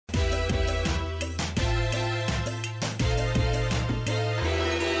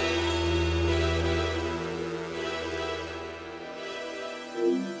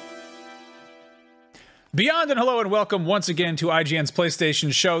Beyond and hello and welcome once again to IGN's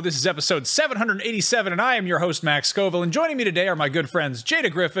PlayStation Show. This is episode 787, and I am your host, Max Scoville. And joining me today are my good friends Jada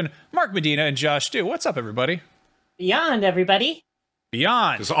Griffin, Mark Medina, and Josh Stu. What's up, everybody? Beyond, everybody.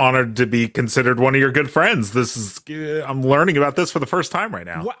 Beyond. Just honored to be considered one of your good friends. I'm learning about this for the the first time right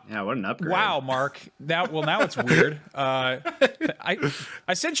now. Yeah, what an upgrade. Wow, Mark. Now it's weird. I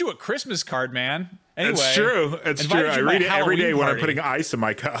sent you a Christmas card, man. Anyway, It's true. It's true. I read it every day when I'm putting ice in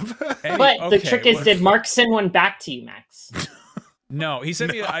my cup. But the trick is, did Mark send one back to you, Max? No, he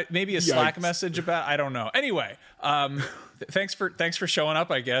sent me maybe a Slack message about. I don't know. Anyway, thanks for showing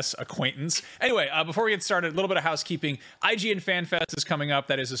up, I guess, acquaintance. Anyway, before we get started, a little bit of housekeeping. IGN Fan Fest is coming up.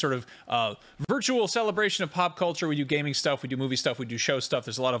 That is a sort of virtual celebration of pop culture. We do gaming stuff, we do movie stuff, we do show stuff.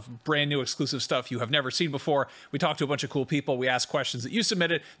 There's a lot of brand new exclusive stuff you have never seen before. We talk to a bunch of cool people. We ask questions that you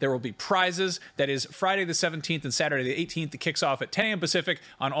submitted. There will be prizes. That is Friday the 17th and Saturday the 18th. It kicks off at 10 a.m. Pacific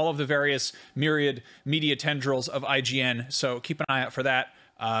on all of the various myriad media tendrils of IGN. So keep an eye out for that.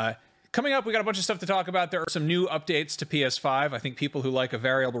 Coming up, we got a bunch of stuff to talk about. There are some new updates to PS5. I think people who like a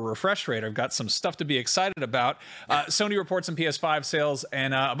variable refresh rate have got some stuff to be excited about. Sony reports some PS5 sales,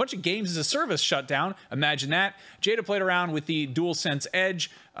 and a bunch of games as a service shut down. Imagine that. Jada played around with the DualSense Edge.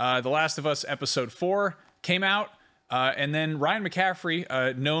 The Last of Us Episode 4 came out. And then Ryan McCaffrey,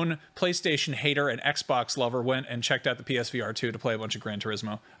 a known PlayStation hater and Xbox lover, went and checked out the PSVR 2 to play a bunch of Gran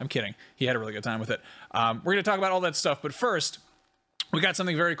Turismo. I'm kidding. He had a really good time with it. We're going to talk about all that stuff, but first, we got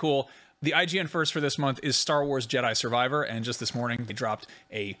something very cool. The IGN first for this month is Star Wars Jedi Survivor, and just this morning they dropped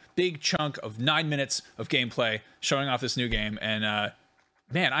a big chunk of 9 minutes of gameplay showing off this new game. And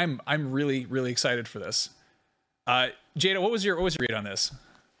man, I'm really excited for this. Jada, what was your read on this?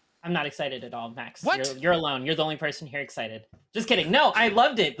 I'm not excited at all, Max. What? You're alone. You're the only person here excited. Just kidding. No, I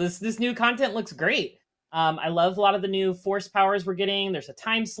loved it. This new content looks great. I love a lot of the new force powers we're getting. There's a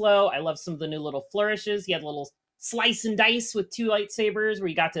time slow. I love some of the new little flourishes. He had a little slice and dice with two lightsabers where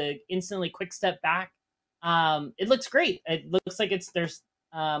you got to instantly quick step back. It looks great. It looks like there's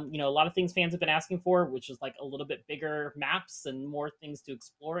a lot of things fans have been asking for, which is like a little bit bigger maps and more things to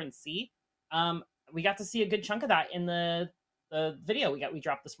explore and see. We got to see a good chunk of that in the video we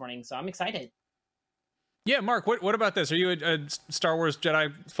dropped this morning, so I'm excited. Yeah, Mark, what about this? Are you a Star Wars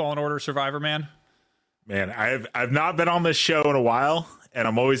Jedi Fallen Order Survivor man? Man, I've not been on this show in a while, and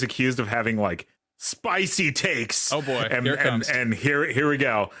I'm always accused of having like spicy takes. Oh boy, and here it comes. And here we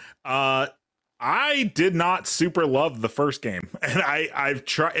go. I did not super love the first game, and I've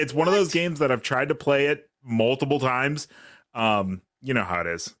tried. It's one of those games that I've tried to play it multiple times. You know how it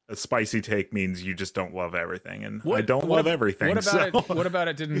is. A spicy take means you just don't love everything, and I don't love everything. What about it? What about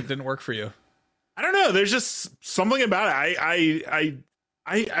it didn't work for you? I don't know. There's just something about it.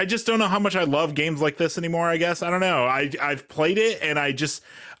 I just don't know how much I love games like this anymore. I guess I don't know. I've played it, and I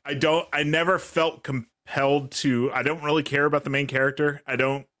never felt compelled to. I don't really care about the main character.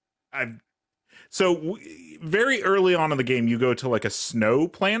 Very early on in the game, you go to like a snow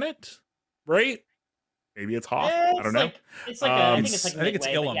planet, right? Maybe it's Hoth. I don't know. I think it's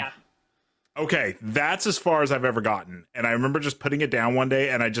Ilum. Yeah. Okay, that's as far as I've ever gotten. And I remember just putting it down one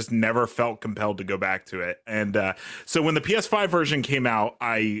day, and I just never felt compelled to go back to it. And so when the PS5 version came out,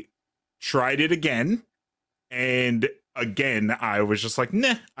 I tried it again. And again, I was just like,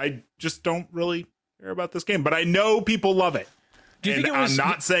 nah, I just don't really care about this game. But I know people love it. Do you think it was? I'm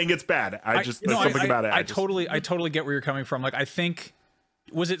not saying it's bad. There's something about it. I totally get where you're coming from. Like, I think,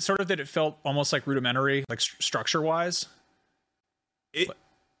 was it sort of that it felt almost like rudimentary, like structure wise?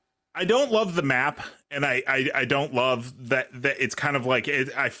 I don't love the map, and I don't love that it's kind of like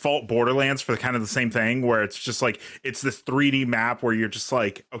I fault Borderlands for kind of the same thing, where it's just like it's this 3D map where you're just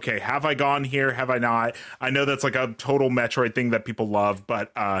like, okay, have I gone here? Have I not? I know that's like a total Metroid thing that people love,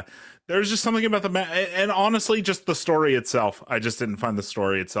 but there's just something about the map, and honestly, just the story itself. I just didn't find the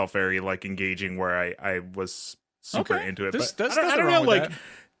story itself very like engaging, where I was super into it. I don't know, like.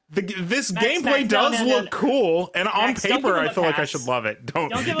 This gameplay does look cool, and Max, on paper, I feel like I should love it. Don't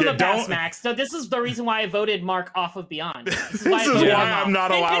give him a pass, Max. So this is the reason why I voted Mark off of Beyond. This is why I'm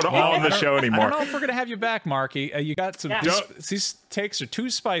not allowed on the show anymore. I don't know if we're gonna have you back, Marky. You got some. These takes are too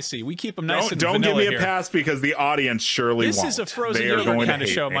spicy. We keep them nice and vanilla. Don't give me a here. pass, because the audience surely won't. This is a frozen yogurt kind of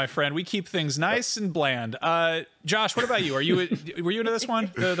show, my friend. We keep things nice and bland. Josh, what about you? Were you into this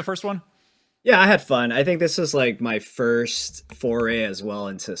one, the first one? Yeah, I had fun. I think this was like my first foray as well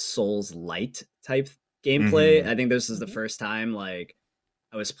into Souls light type gameplay. Mm-hmm. I think this is the first time like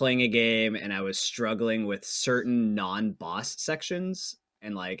I was playing a game and I was struggling with certain non-boss sections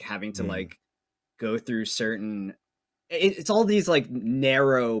and like having to like go through certain it's all these like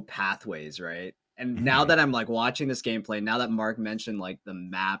narrow pathways, right? And now that I'm like watching this gameplay, now that Mark mentioned like the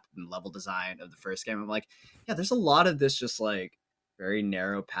map and level design of the first game, I'm like, yeah, there's a lot of this just like very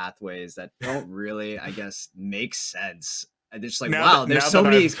narrow pathways that don't really, I guess, make sense. And it's like, wow, there's so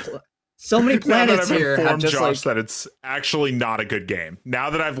many planets here. I've informed Josh that it's actually not a good game.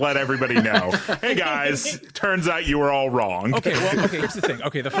 Now that I've let everybody know, hey guys, turns out you were all wrong. Okay, here's the thing.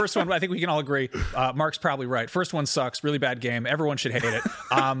 Okay, the first one, I think we can all agree. Mark's probably right. First one sucks. Really bad game. Everyone should hate it.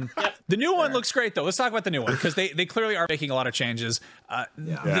 The new one looks great, though. Let's talk about the new one, because they clearly are making a lot of changes.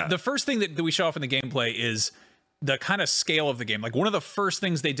 The first thing that we show off in the gameplay is the kind of scale of the game. Like, one of the first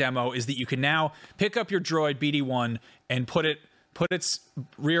things they demo is that you can now pick up your droid BD1 and put its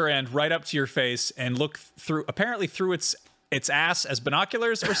rear end right up to your face and look through its ass as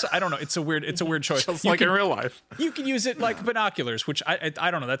binoculars, or I don't know. It's a weird choice. Just like in real life. You can use it like binoculars, which I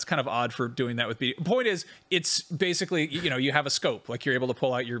don't know. That's kind of odd for doing that with BD. Point is, it's basically, you have a scope, like you're able to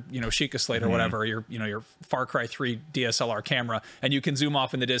pull out your, Sheikah Slate or whatever, your Far Cry 3 DSLR camera, and you can zoom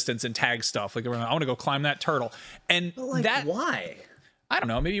off in the distance and tag stuff. Like, I want to go climb that turtle. And why? I don't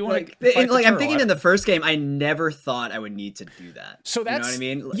know. Maybe you want to. I'm thinking in the first game, I never thought I would need to do that. So that's, you know what I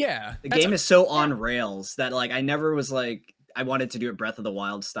mean? Like, yeah. The game is so on rails that like I never was like, I wanted to do it Breath of the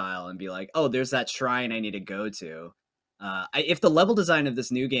Wild style and be like, oh, there's that shrine I need to go to. If the level design of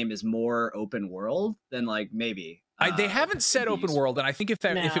this new game is more open world, then like maybe. They haven't said open world, and I think if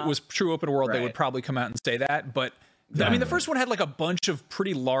it was true open world, they would probably come out and say that. But I mean, the first one had like a bunch of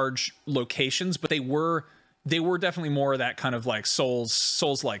pretty large locations, but they were definitely more of that kind of like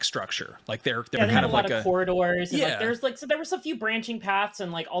Souls-like structure. Like they're kind of like a lot of corridors. And there was a few branching paths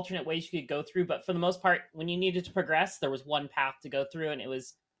and like alternate ways you could go through. But for the most part, when you needed to progress, there was one path to go through, and it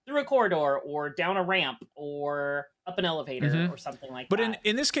was through a corridor or down a ramp or up an elevator or something like that. But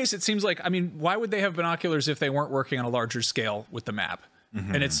in this case, it seems like, I mean, why would they have binoculars if they weren't working on a larger scale with the map?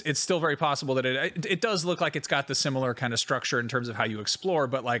 And it's still very possible that it does look like it's got the similar kind of structure in terms of how you explore.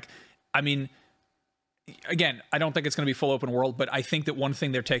 But like, I mean, again, I don't think it's going to be full open world, but I think that one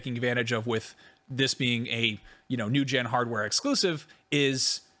thing they're taking advantage of with this being a, new gen hardware exclusive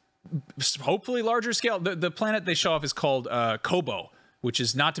is hopefully larger scale. The planet they show off is called Kobo, which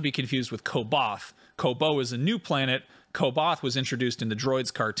is not to be confused with Koboth. Kobo is a new planet. Koboth was introduced in the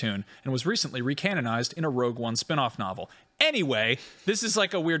Droids cartoon and was recently recanonized in a Rogue One spin-off novel. Anyway, this is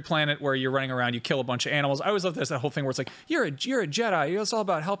like a weird planet where you're running around, you kill a bunch of animals. I always love that whole thing where it's like, you're a Jedi, it's all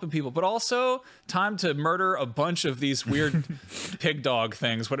about helping people, but also time to murder a bunch of these weird pig dog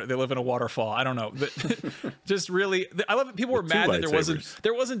things. They live in a waterfall. I don't know. But just really, I love it. People were mad that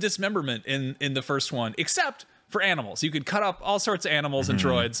there wasn't dismemberment in the first one, except for animals. You could cut up all sorts of animals and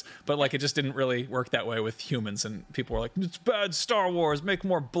droids, but like it just didn't really work that way with humans. And people were like, it's bad Star Wars, make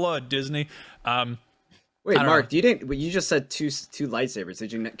more blood, Disney. Wait, Mark, you just said two lightsabers.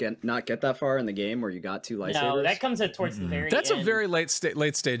 Did you not get that far in the game where you got two lightsabers? No, that comes at towards the very end. That's a very late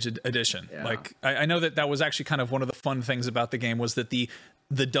stage addition. Yeah. Like I know that was actually kind of one of the fun things about the game was that the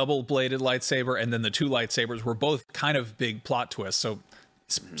double-bladed lightsaber and then the two lightsabers were both kind of big plot twists. So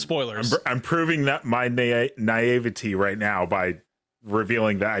spoilers. I'm proving that my naivety right now by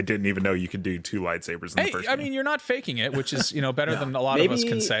revealing that I didn't even know you could do two lightsabers in the first game. I mean, you're not faking it, which is, better than a lot of us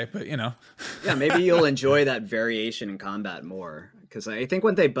can say, but Yeah, maybe you'll enjoy that variation in combat more. Because I think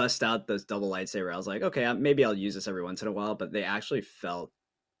when they bust out this double lightsaber, I was like, okay, maybe I'll use this every once in a while, but they actually felt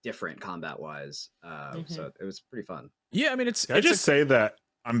different combat-wise. So it was pretty fun. Yeah, I mean, I just say that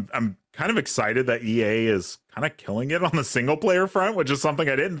I'm kind of excited that EA is kind of killing it on the single-player front, which is something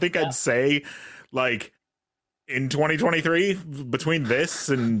I didn't think I'd say, like, in 2023, between this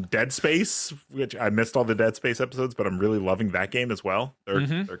and Dead Space, which I missed all the Dead Space episodes, but I'm really loving that game as well.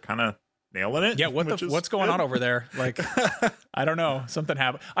 They're kind of nailing it. Yeah, what's going on over there? Like, I don't know. Something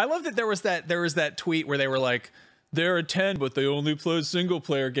happened. I love that there was that tweet where they were like, they're a 10, but they only play single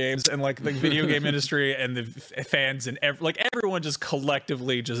player games, and like the video game industry and the fans and everyone just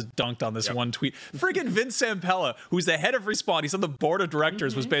collectively just dunked on this one tweet. Friggin' Vince Zampella, who's the head of Respawn, he's on the board of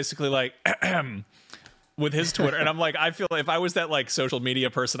directors, was basically like, with his Twitter, and I'm like, I feel like if I was that like social media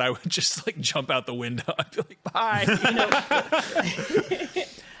person, I would just like jump out the window. I'd be like, bye.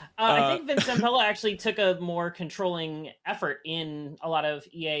 I think Vince Zampella actually took a more controlling effort in a lot of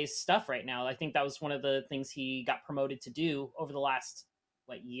EA's stuff right now. I think that was one of the things he got promoted to do over the last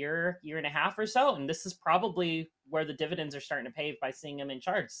year and a half or so, and this is probably where the dividends are starting to pay by seeing him in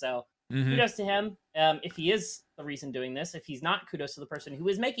charge. So kudos to him. If he is the reason doing this, if he's not, kudos to the person who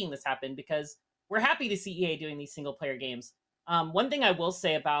is making this happen, because we're happy to see EA doing these single player games. One thing I will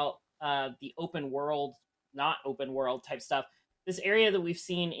say about the open world, not open world type stuff, this area that we've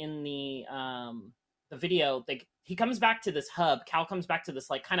seen in the the video, like he comes back to this hub. Cal comes back to this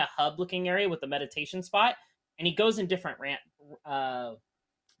like kind of hub looking area with the meditation spot, and he goes in different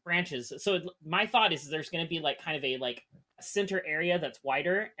branches. So my thought is there's going to be like kind of a center area that's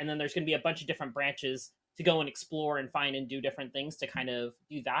wider, and then there's going to be a bunch of different branches to go and explore and find and do different things to kind of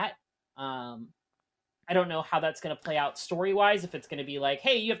do that. I don't know how that's going to play out story-wise, if it's going to be like,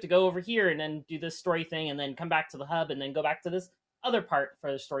 hey, you have to go over here and then do this story thing and then come back to the hub and then go back to this other part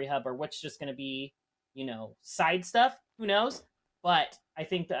for the story hub, or what's just going to be, side stuff. Who knows? But I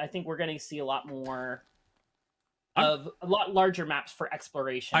think we're going to see a lot more of a lot larger maps for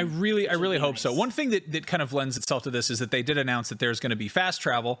exploration. I really hope nice. so. One thing that kind of lends itself to this is that they did announce that there's going to be fast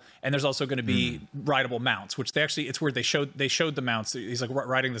travel, and there's also going to be rideable mounts, which it's weird. They showed the mounts. He's like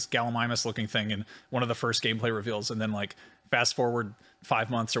riding this Gallimimus looking thing in one of the first gameplay reveals, and then like fast forward 5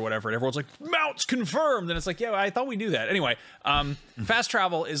 months or whatever, and everyone's like, mounts confirmed, and it's like, yeah, I thought we knew that. Anyway, fast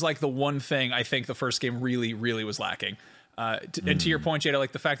travel is like the one thing I think the first game really was lacking. And to your point, Jada,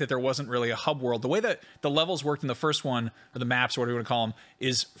 like the fact that there wasn't really a hub world, the way that the levels worked in the first one, or the maps, or whatever you want to call them,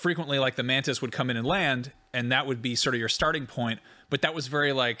 is frequently like the Mantis would come in and land, and that would be sort of your starting point. But that was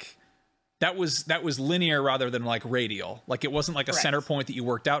very like, that was linear rather than like radial. Like it wasn't like a center point that you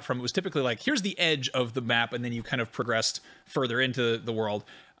worked out from. It was typically like, here's the edge of the map, and then you kind of progressed further into the world.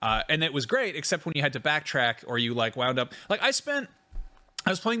 And it was great, except when you had to backtrack, or you like wound up like I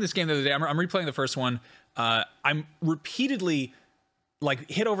was playing this game the other day. I'm replaying the first one. I'm repeatedly like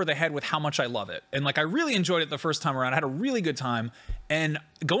hit over the head with how much I love it. And like, I really enjoyed it the first time around. I had a really good time, and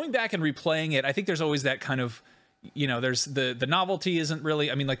going back and replaying it, I think there's always that kind of, there's the novelty isn't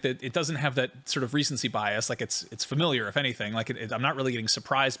really, I mean, like it doesn't have that sort of recency bias. Like it's familiar, if anything, like I'm not really getting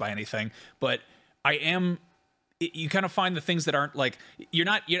surprised by anything, but I am, you kind of find the things that aren't like,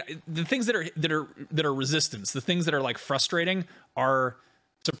 the things that are resistance, the things that are like frustrating are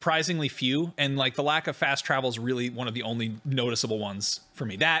surprisingly few, and like the lack of fast travel is really one of the only noticeable ones for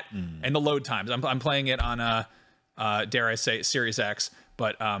me. That and the load times. I'm playing it on dare I say Series X,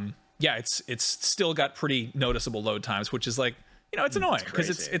 but yeah, it's still got pretty noticeable load times, which is like, it's annoying because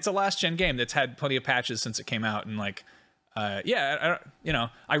it's a last gen game that's had plenty of patches since it came out, and like I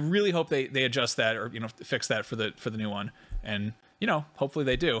really hope they adjust that, or fix that for the new one, and hopefully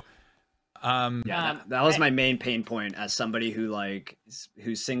they do. That was my main pain point as somebody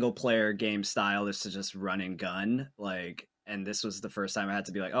whose single player game style is to just run and gun, like, and this was the first time I had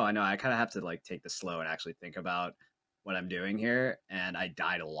to be like, oh, I know I kind of have to like take this slow and actually think about what I'm doing here, and I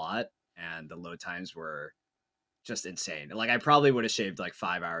died a lot, and the load times were just insane. Like I probably would have shaved like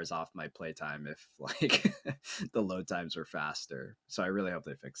 5 hours off my playtime if like the load times were faster. So I really hope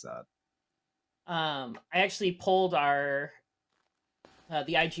they fix that. I actually polled our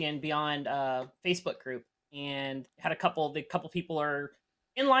the IGN Beyond Facebook group, and had a couple people are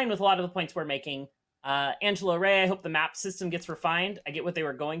in line with a lot of the points we're making. Angelo Ray, I hope the map system gets refined. I get what they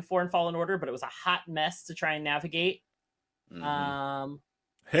were going for in Fallen Order, but it was a hot mess to try and navigate.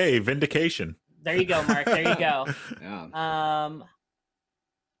 Hey, vindication. There you go, Mark. There you go. Yeah.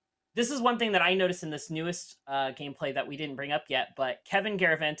 This is one thing that I noticed in this newest gameplay that we didn't bring up yet, but Kevin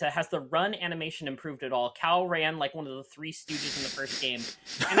Garaventa, has the run animation improved at all? Cal ran like one of the Three Stooges in the first game.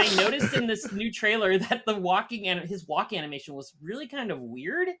 And I noticed in this new trailer that his walk animation was really kind of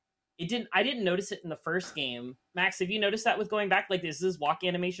weird. I didn't notice it in the first game. Max, have you noticed that with going back? Like, does this walk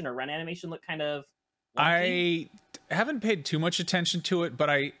animation or run animation look kind of wonky? I haven't paid too much attention to it, but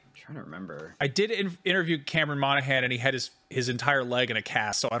I'm trying to remember. I did interview Cameron Monaghan, and he had his entire leg in a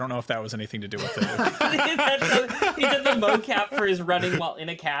cast, so I don't know if that was anything to do with it. He did the mocap for his running while in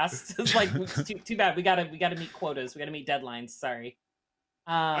a cast. It's like, too bad. We gotta meet quotas. We gotta meet deadlines. Sorry.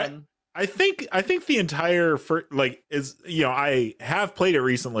 I think the entire is, I have played it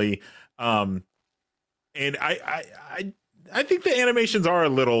recently, and I think the animations are a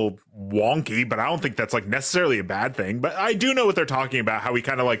little wonky, but I don't think that's like necessarily a bad thing. But I do know what they're talking about, how he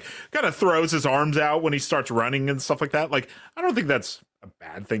kind of throws his arms out when he starts running and stuff like that. Like, I don't think that's a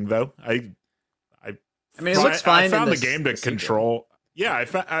bad thing though. I mean, it looks fine. I found the game to control. Yeah,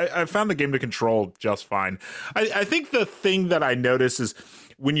 I found the game to control just fine. I think the thing that I notice is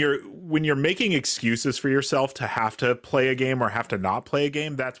when you're making excuses for yourself to have to play a game or have to not play a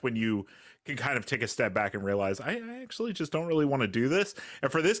game, that's when you can kind of take a step back and realize I actually just don't really want to do this.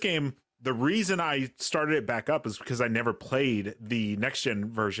 And for this game, the reason I started it back up is because I never played the next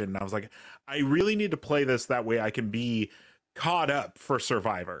gen version. I was like, I really need to play this, that way I can be caught up for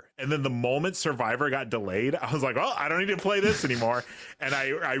Survivor. And then the moment Survivor got delayed, I was like, well, I don't need to play this anymore. And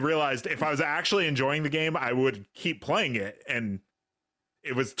I realized if I was actually enjoying the game, I would keep playing it. And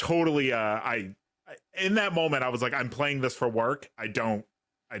it was totally in that moment I was like, I'm playing this for work. I don't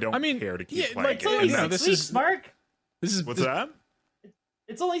I don't care to keep playing like, It's only it. 6 weeks, Mark. What's that?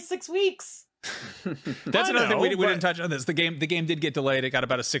 It's only 6 weeks. That's another thing we didn't touch on this. The game did get delayed. It got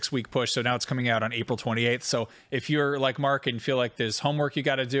about a 6-week push, so now it's coming out on April 28th. So if you're like Mark and feel like there's homework you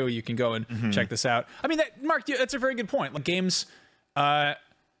got to do, you can go and check this out. I mean, Mark, that's a very good point. Like games, I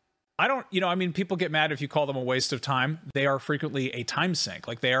don't, I mean, people get mad if you call them a waste of time. They are frequently a time sink.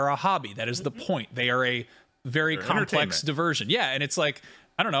 Like they are a hobby. That is the point. They are a very complex diversion. Yeah, and it's like,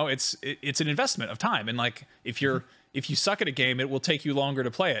 I don't know, it's an investment of time. And like if you suck at a game, it will take you longer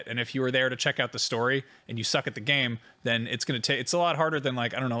to play it. And if you were there to check out the story and you suck at the game, then it's going to take, it's a lot harder than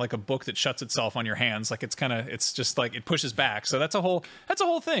like, I don't know, like a book that shuts itself on your hands. Like it's just like, it pushes back. So that's a whole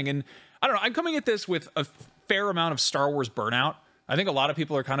thing. And I don't know, I'm coming at this with a fair amount of Star Wars burnout. I think a lot of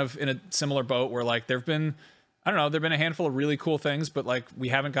people are kind of in a similar boat where like there've been a handful of really cool things, but like we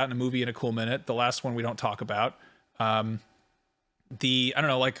haven't gotten a movie in a cool minute. The last one we don't talk about. Andor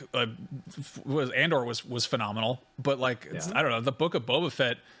was phenomenal, but like I don't know, the Book of Boba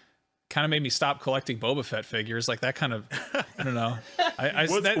Fett kind of made me stop collecting Boba Fett figures. Like that kind of, I don't know.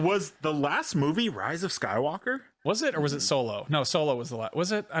 Was the last movie Rise of Skywalker? Was it, or was it Solo? No, Solo was the last.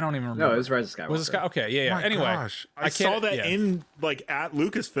 Was it? I don't even remember. No, it was Rise of Skywalker. Was it Okay, yeah. My Anyway, gosh. I saw that in like at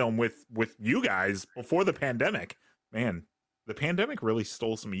Lucasfilm with you guys before the pandemic. Man, the pandemic really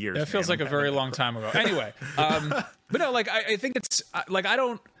stole some years. It feels like a very long time ago. Anyway, but no, like I think it's like I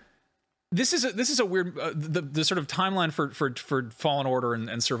don't. This is a weird the sort of timeline for Fallen Order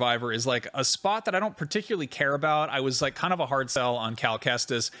and Survivor is like a spot that I don't particularly care about. I was like kind of a hard sell on Cal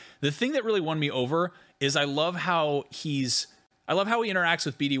Kestis. The thing that really won me over is I love how he interacts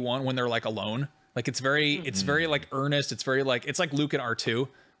with BD1 when they're like alone. Like it's very like earnest. It's very like, it's like Luke and R2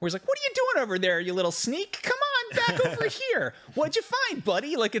 where he's like, "What are you doing over there, you little sneak? Come on back over here. What'd you find,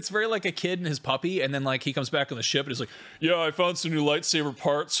 buddy?" Like it's very like a kid and his puppy. And then like he comes back on the ship and he's like, "Yeah, I found some new lightsaber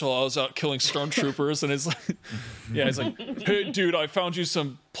parts while I was out killing stormtroopers." And it's like, yeah, he's like, "Hey dude, I found you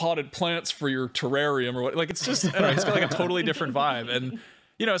some potted plants for your terrarium," or what. Like it's just, I don't know, he's got like a totally different vibe. And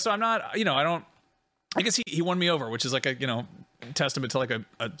so I'm not, I guess he won me over, which is like a, testament to like a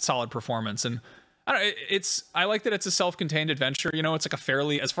solid performance. And I don't know, I like that it's a self-contained adventure. It's like a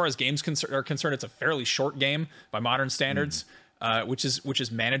fairly, as far as games are concerned, it's a fairly short game by modern standards, which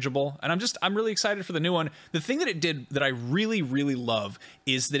is manageable. And I'm really excited for the new one. The thing that it did that I really, really love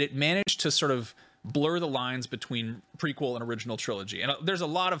is that it managed to sort of blur the lines between prequel and original trilogy. And there's a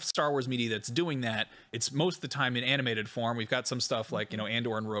lot of Star Wars media that's doing that. It's most of the time in animated form. We've got some stuff like,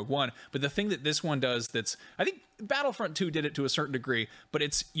 Andor and Rogue One. But the thing that this one does I think Battlefront 2 did it to a certain degree, but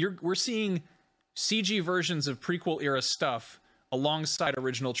we're seeing CG versions of prequel era stuff alongside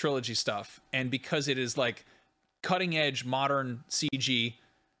original trilogy stuff. And because it is like cutting edge modern CG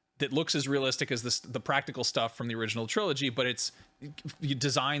that looks as realistic as the practical stuff from the original trilogy, but it's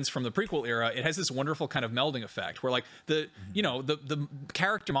designs from the prequel era, it has this wonderful kind of melding effect where like the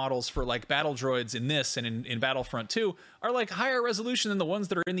character models for like battle droids in this and in Battlefront 2 are like higher resolution than the ones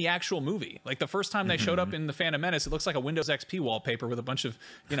that are in the actual movie. Like the first time they showed up in the Phantom Menace, it looks like a Windows XP wallpaper with a bunch of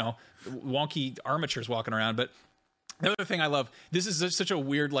wonky armatures walking around. But the other thing I love, this is such a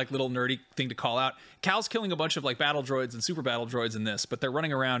weird, like, little nerdy thing to call out. Cal's killing a bunch of like battle droids and super battle droids in this, but they're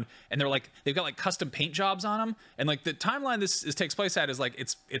running around and they've got like custom paint jobs on them. And like the timeline this takes place at is like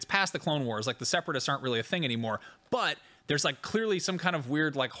it's past the Clone Wars. Like the Separatists aren't really a thing anymore, but there's like clearly some kind of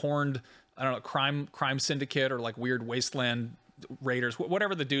weird like horned, I don't know, crime syndicate or like weird wasteland raiders,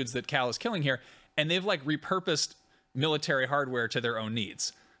 whatever the dudes that Cal is killing here, and they've like repurposed military hardware to their own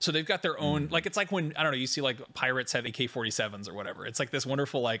needs. So they've got their own, like, it's like when, I don't know, you see like pirates have AK-47s or whatever. It's like this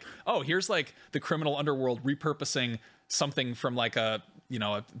wonderful, like, oh, here's like the criminal underworld repurposing something from like a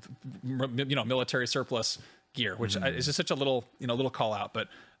military surplus gear, which is just such a little, little call out. But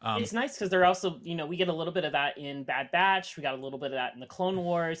it's nice because they're also, we get a little bit of that in Bad Batch. We got a little bit of that in the Clone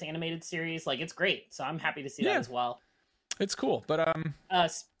Wars animated series. Like, it's great. So I'm happy to see that as well. It's cool. But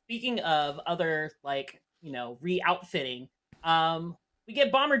speaking of other, like, re-outfitting, we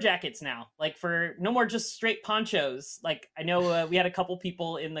get bomber jackets now, like for no more just straight ponchos. Like I know we had a couple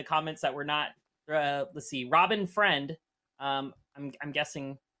people in the comments that were not, let's see, Robin Friend. I'm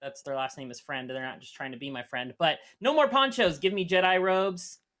guessing that's their last name is Friend. They're not just trying to be my friend, but no more ponchos. Give me Jedi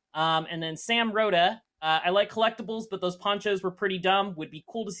robes. And then Sam Rhoda. I like collectibles, but those ponchos were pretty dumb. Would be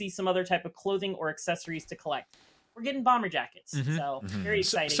cool to see some other type of clothing or accessories to collect. We're getting bomber jackets. So very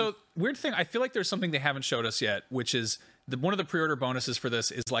exciting. So weird thing. I feel like there's something they haven't showed us yet, which is one of the pre-order bonuses for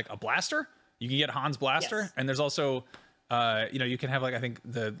this is like a blaster. You can get Han's blaster. Yes. And there's also, you can have like, I think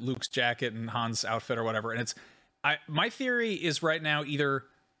the Luke's jacket and Han's outfit or whatever. And my theory is right now, either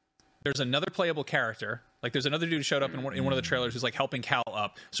there's another playable character Like there's another dude who showed up in one of the trailers who's like helping Cal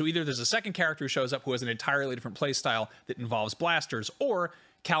up. So either there's a second character who shows up who has an entirely different play style that involves blasters, or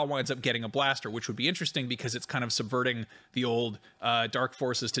Cal winds up getting a blaster, which would be interesting because it's kind of subverting the old Dark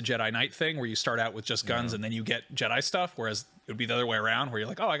Forces to Jedi Knight thing, where you start out with just guns and then you get Jedi stuff, whereas it would be the other way around, where you're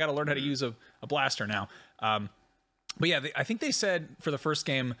like, oh, I got to learn how to use a blaster now. But yeah, I think they said for the first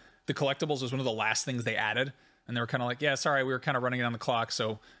game, the collectibles was one of the last things they added. And they were kind of like, yeah, sorry, we were kind of running it on the clock.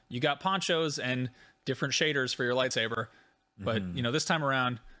 So you got ponchos and different shaders for your lightsaber. But, you know, this time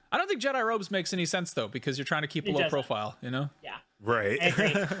around, I don't think Jedi robes makes any sense, though, because you're trying to keep a low profile, you know? Yeah. Right. I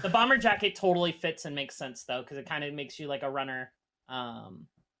agree. The bomber jacket totally fits and makes sense, though, because it kind of makes you like a runner.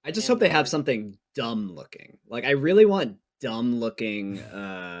 I just hope they have something dumb looking. Like, I really want dumb looking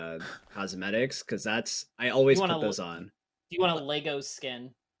cosmetics, because I always put those on. Do you want a Lego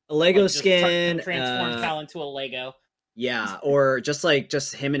skin? A Lego skin. Transform Cal into a Lego. Yeah, or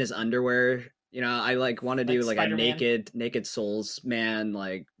just him in his underwear. You know, I want to do like Spider-Man. a naked Souls man,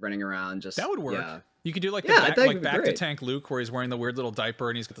 like running around. Just that would work. Yeah. You could do like the back to tank Luke, where he's wearing the weird little diaper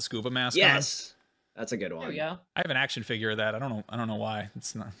and he's got the scuba mask on. Yes, that's a good one. There we go. I have an action figure of that. I don't know why.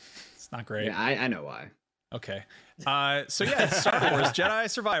 It's not great. Yeah, I know why. Okay. So yeah, Star Wars Jedi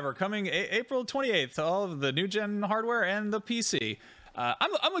Survivor coming April 28th to all of the new gen hardware and the PC.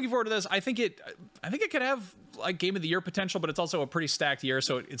 I'm looking forward to this. I think it could have like game of the year potential, but it's also a pretty stacked year,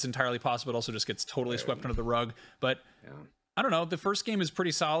 so it's entirely possible it also just gets totally swept under the rug. But I don't know. The first game is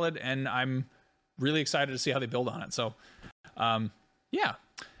pretty solid, and I'm really excited to see how they build on it. So, yeah.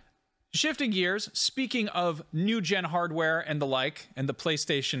 Shifting gears, speaking of new gen hardware and the like, and the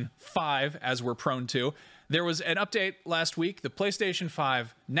PlayStation 5, as we're prone to, there was an update last week. The PlayStation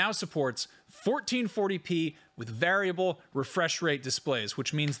 5 now supports 1440p with variable refresh rate displays,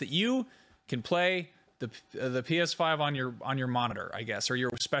 which means that you can play the PS5 on your monitor, I guess, or your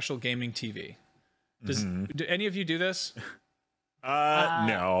special gaming TV. Do any of you do this?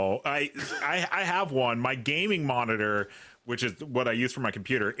 No. I have one. My gaming monitor, which is what I use for my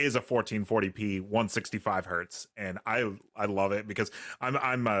computer, is a 1440p 165 hertz, and I love it because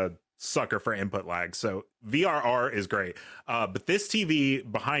I'm a sucker for input lag. So VRR is great. But this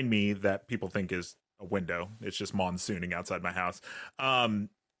TV behind me that people think is a window, it's just monsooning outside my house,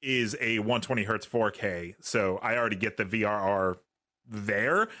 is a 120 hertz 4K. So I already get the VRR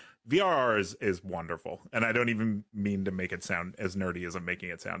there. VRR is wonderful, and I don't even mean to make it sound as nerdy as I'm making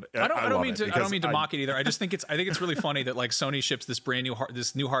it sound. I don't mean to mock it either. I think it's really funny that like Sony ships this brand new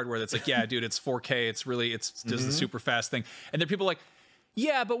new hardware that's like, yeah, dude, it's 4K. It's does the super fast thing, and then people are like,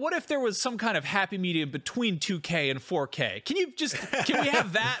 yeah, but what if there was some kind of happy medium between 2K and 4K? Can we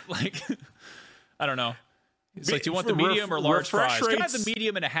have that? Like, I don't know. It's like, do you want the medium or large fries? Can I have the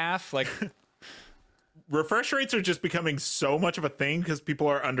medium and a half? Like, refresh rates are just becoming so much of a thing because people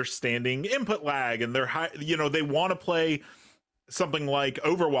are understanding input lag, and they're high, you know, they want to play something like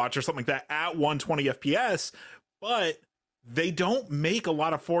Overwatch or something like that at 120 FPS, but they don't make a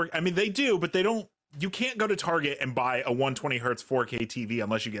lot of I mean, they do, but they don't. You can't go to Target and buy a 120 hertz 4K TV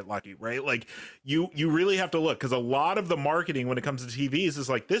unless you get lucky, right? Like you really have to look, because a lot of the marketing when it comes to TVs is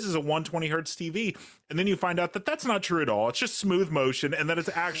like, this is a 120 hertz TV. And then you find out that that's not true at all. It's just smooth motion, and that it's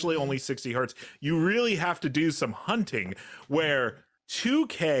actually only 60 hertz. You really have to do some hunting, where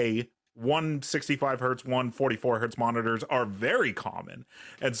 2K 165 hertz, 144 hertz monitors are very common.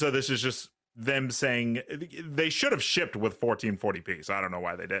 And so this is just them saying they should have shipped with 1440p, so I don't know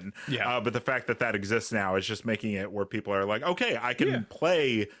why they didn't. But the fact that exists now is just making it where people are like, okay, I can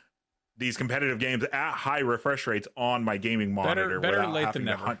play these competitive games at high refresh rates on my gaming monitor better without late having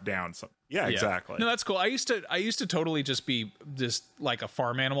than to never. hunt down some. Yeah, exactly. No, that's cool. I used to totally just be just like a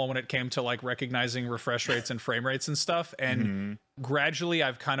farm animal when it came to like recognizing refresh rates and frame rates and stuff, and gradually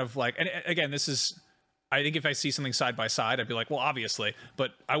I've kind of like, and again, this is, I think if I see something side by side, I'd be like, well, obviously,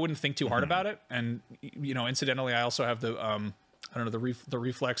 but I wouldn't think too hard about it. And, you know, incidentally, I also have the, I don't know, the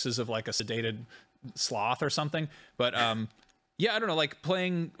reflexes of like a sedated sloth or something. But, yeah, I don't know, like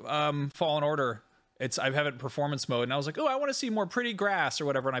playing Fallen Order, I have it in performance mode, and I was like, oh, I want to see more pretty grass or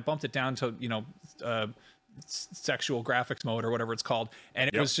whatever. And I bumped it down to, you know, sexual graphics mode or whatever it's called. And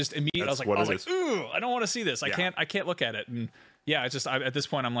it was just immediate. I was like, ooh, I don't want to see this. I can't look at it. And yeah, it's just, at this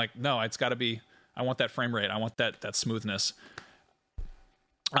point, I'm like, no, it's got to be, I want that frame rate. I want that smoothness.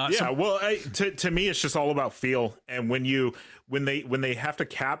 To me, it's just all about feel. And when they have to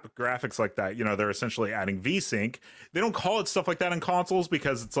cap graphics like that, you know, they're essentially adding VSync. They don't call it stuff like that in consoles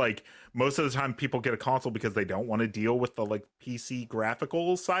because it's like most of the time people get a console because they don't want to deal with the like PC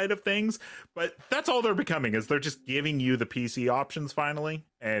graphical side of things. But that's all they're becoming, is they're just giving you the PC options finally.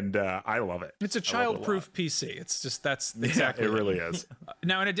 And I love it. It's a child-proof PC. It's just, that's exactly it really is.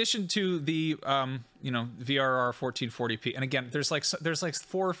 Now, in addition to the VRR 1440p. And again, there's like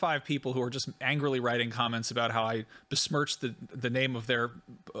 4 or 5 people who are just angrily writing comments about how I besmirched the name of their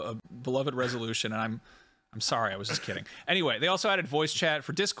beloved resolution, and I'm sorry, I was just kidding. Anyway, they also added voice chat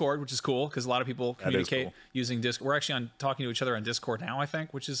for Discord, which is cool because a lot of people communicate using Discord. We're actually talking to each other on Discord now, I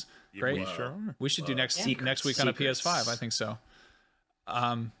think, which is great. We should do next week on a PS5. I think so.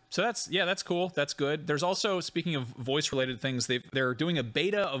 So that's cool. That's good. There's also, speaking of voice related things, they're doing a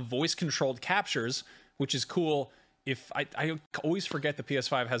beta of voice controlled captures, which is cool. If I always forget the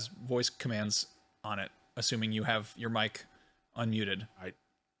PS5 has voice commands on it, assuming you have your mic unmuted. I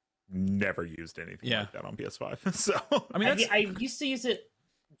never used anything like that on PS5. So I mean, I used to use it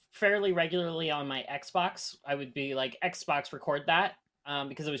fairly regularly on my Xbox. I would be like, Xbox record that,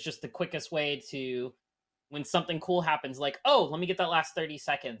 because it was just the quickest way to, when something cool happens, like, oh, let me get that last 30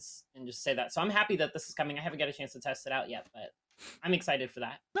 seconds and just say that. So I'm happy that this is coming. I haven't got a chance to test it out yet, but I'm excited for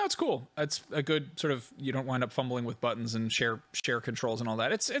that. No, it's cool. It's a good sort of, you don't wind up fumbling with buttons and share controls and all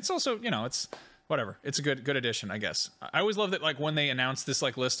that. It's also, it's whatever. It's a good addition, I guess. I always love that, like, when they announce this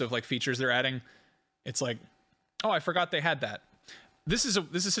like list of like features they're adding, it's like, oh, I forgot they had that. This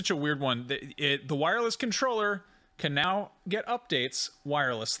is such a weird one. The wireless controller can now get updates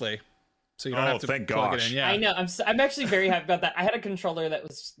wirelessly, so you don't have to plug it in. Yeah, I know. I'm actually very happy about that. I had a controller that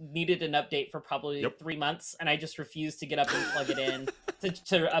needed an update for probably 3 months, and I just refused to get up and plug it in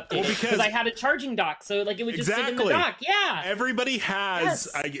to update it because I had a charging dock, so like it would just sit in the dock. Yeah, everybody has.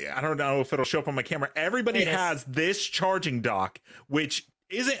 I don't know if it'll show up on my camera. Everybody has this charging dock, which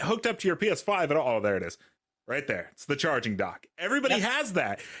isn't hooked up to your PS5 at all. Oh, there it is. Right there. It's the charging dock. Everybody has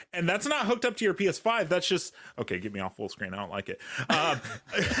that. And that's not hooked up to your PS5. That's just, okay, get me off full screen. I don't like it.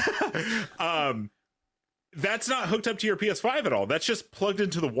 That's not hooked up to your PS5 at all. That's just plugged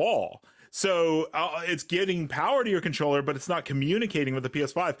into the wall. So it's getting power to your controller, but it's not communicating with the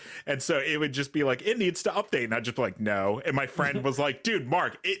PS5. And so it would just be like, it needs to update. And I'd just be like, no. And my friend was like, dude,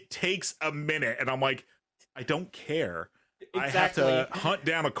 Mark, it takes a minute. And I'm like, I don't care. Exactly. I have to hunt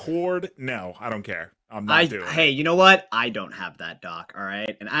down a cord. No, I don't care. I'm not doing it. Hey, you know what? I don't have that dock, all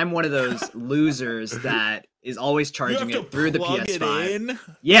right? And I'm one of those losers that is always charging it through the PS5.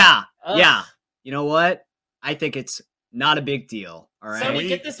 Yeah. You know what? I think it's not a big deal, all right? Sony,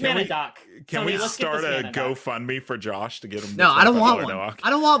 get this man a dock. Can we start a GoFundMe for Josh to get him? No, I don't want one. I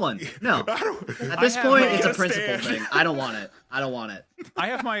don't want one. No. At this point, it's a principle thing. I don't want it. I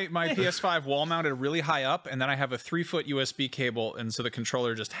have my PS5 wall mounted really high up, and then I have a 3-foot USB cable, and so the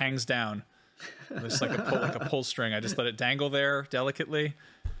controller just hangs down. It's like a pull string. I just let it dangle there delicately.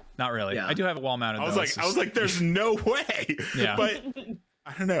 Not really. Yeah. I do have a wall mounted. I was like, there's no way. Yeah. But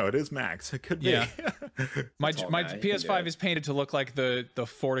I don't know. It is Max. It could be. Yeah. my PS5 is painted to look like the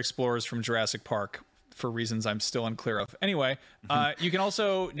Ford Explorers from Jurassic Park for reasons I'm still unclear of. Anyway, you can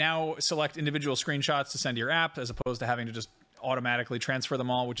also now select individual screenshots to send to your app as opposed to having to just automatically transfer them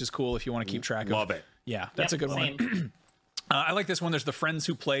all, which is cool if you want to keep track of. Love it. Yeah, that's a good one. I like this one. There's the friends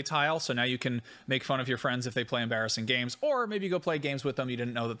who play tile. So now you can make fun of your friends if they play embarrassing games, or maybe go play games with them you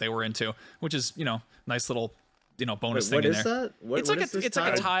didn't know that they were into, which is, nice little, bonus thing in there. What is that? It's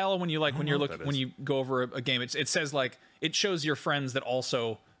like a tile when you when you go over a game. It says like, it shows your friends that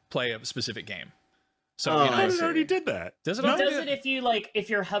also play a specific game. So I already did that. Does it? Does it if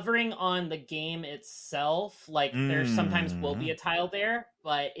you're hovering on the game itself? Like there sometimes will be a tile there,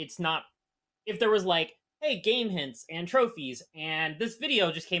 but it's not. If there was like, hey, game hints and trophies, and this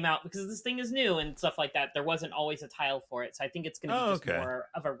video just came out because this thing is new and stuff like that, there wasn't always a tile for it. So I think it's going to be just more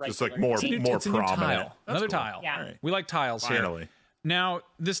of a regular. Just like more prominent. Tile. Another tile. Yeah. Right. We like tiles here. Now,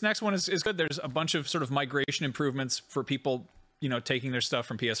 this next one is good. There's a bunch of sort of migration improvements for people, taking their stuff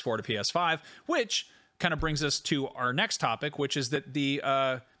from PS4 to PS5, which kind of brings us to our next topic, which is that the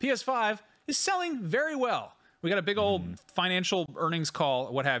PS5 is selling very well. We got a big old financial earnings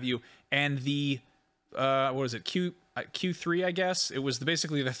call, what have you, and the what was it, Q3, I guess. It was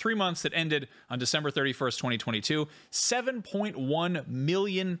basically the 3 months that ended on December 31st, 2022. 7.1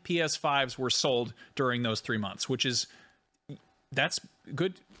 million PS5s were sold during those 3 months, that's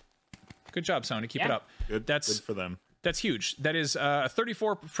good. Good job, Sony. Keep it up. Good for them. That's huge. That is a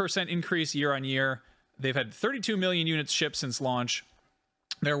 34% increase year on year. They've had 32 million units shipped since launch.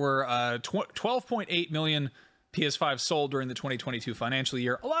 There were 12.8 million PS5 sold during the 2022 financial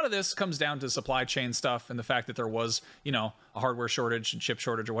year. A lot of this comes down to supply chain stuff and the fact that there was, a hardware shortage and chip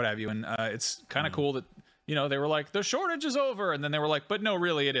shortage or what have you. And it's kind of cool that, they were like, the shortage is over. And then they were like, but no,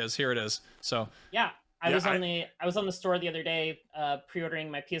 really it is. Here it is. So yeah, I was on the store the other day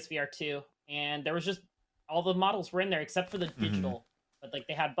pre-ordering my PSVR 2, and there was just all the models were in there except for the digital. But like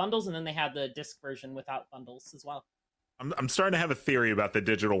they had bundles, and then they had the disc version without bundles as well. I'm starting to have a theory about the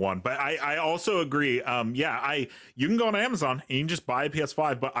digital one, but I also agree. You can go on Amazon and you can just buy a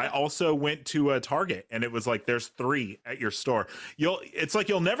PS5, but I also went to a Target and it was like there's 3 at your store. It's like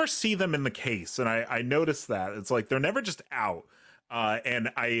you'll never see them in the case, and I noticed that. It's like they're never just out. And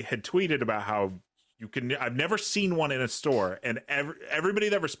I had tweeted about how I've never seen one in a store, and everybody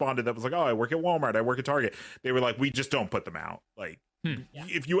that responded that was like, oh, I work at Walmart, I work at Target, they were like, we just don't put them out. Like,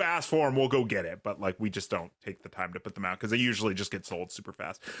 if you ask for them, we'll go get it, but like we just don't take the time to put them out because they usually just get sold super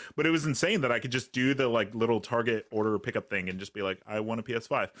fast. But it was insane that I could just do the like little Target order pickup thing and just be like, I want a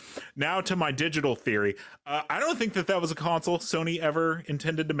PS5. Now to my digital theory. I don't think that was a console Sony ever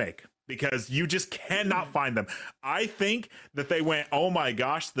intended to make, because you just cannot find them. I think that they went, oh my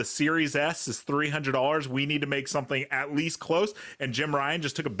gosh, the Series S is $300. We need to make something at least close. And Jim Ryan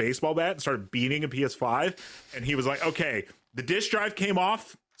just took a baseball bat and started beating a PS5. And he was like, okay, the disk drive came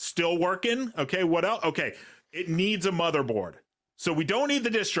off, still working. Okay, what else? Okay, it needs a motherboard. So we don't need the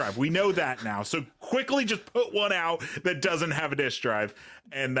disk drive. We know that now. So quickly just put one out that doesn't have a disk drive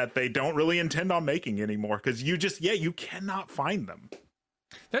and that they don't really intend on making anymore, because you cannot find them.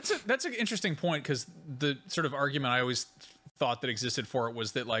 That's an interesting point, because the sort of argument I always thought that existed for it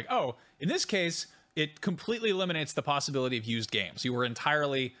was that, like, oh, in this case, it completely eliminates the possibility of used games. You were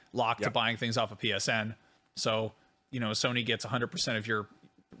entirely locked to buying things off of PSN. So, Sony gets 100% of your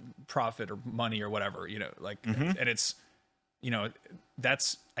profit or money or whatever, and it's,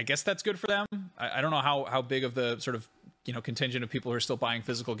 I guess that's good for them. I don't know how big of the sort of, contingent of people who are still buying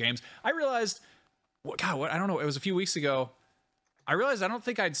physical games. I realized, I don't know, it was a few weeks ago. I realized I don't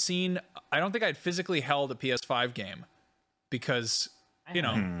think I'd physically held a PS5 game, because, I think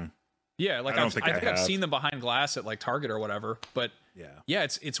I've seen them behind glass at like Target or whatever, but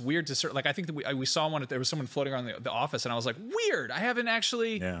it's weird to like, I think that we saw one, there was someone floating around the office, and I was like, weird. I haven't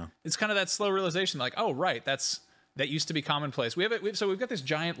actually, it's kind of that slow realization, like, oh, right. That used to be commonplace. We've got this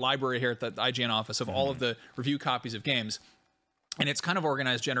giant library here at the IGN office of all of the review copies of games, and it's kind of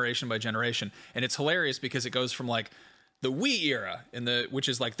organized generation by generation. And it's hilarious because it goes from like the Wii era, which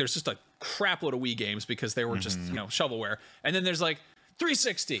is like, there's just a crap load of Wii games because they were just, shovelware. And then there's like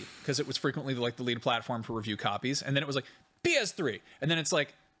 360, because it was frequently like the lead platform for review copies. And then it was like PS3. And then it's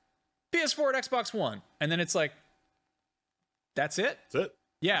like PS4 and Xbox One. And then it's like, that's it? That's it.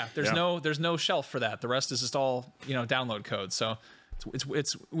 Yeah, there's no shelf for that. The rest is just all, download code. So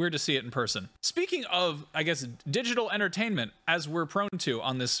it's weird to see it in person. Speaking of, I guess, digital entertainment, as we're prone to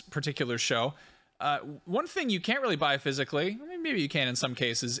on this particular show, one thing you can't really buy physically, I mean, maybe you can in some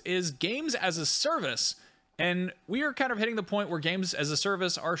cases, is games as a service. And we are kind of hitting the point where games as a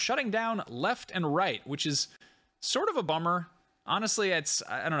service are shutting down left and right, which is sort of a bummer. Honestly, I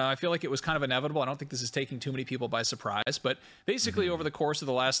don't know. I feel like it was kind of inevitable. I don't think this is taking too many people by surprise. But basically, over the course of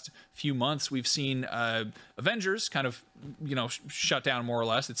the last few months, we've seen Avengers kind of, shut down more or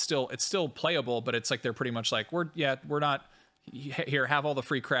less. It's still playable, but it's like they're pretty much like, we're not here. Have all the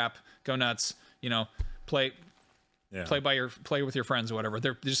free crap. Go nuts. Play with your friends or whatever.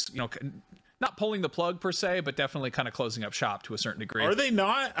 They're just not pulling the plug per se, but definitely kind of closing up shop to a certain degree. Are they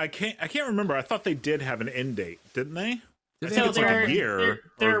not? I can't remember. I thought they did have an end date, didn't they? I So think it's like a year.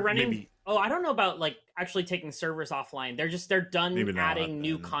 They're or running. maybe, Oh, I don't know about like actually taking servers offline. They're done Maybe not, adding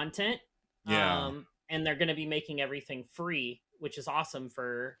new then. content. Yeah. And they're going to be making everything free, which is awesome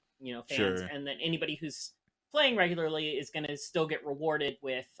for fans. Sure. And then anybody who's playing regularly is going to still get rewarded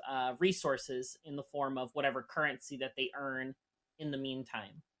with resources in the form of whatever currency that they earn in the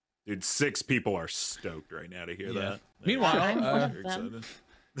meantime. Dude, 6 people are stoked right now to hear that. Meanwhile, I'm one of They're them.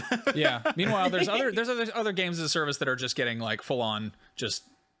 excited. Meanwhile, there's other games as a service that are just getting like full on just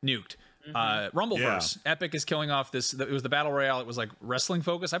nuked. Rumbleverse, Epic is killing off this. It was the battle royale. It was like wrestling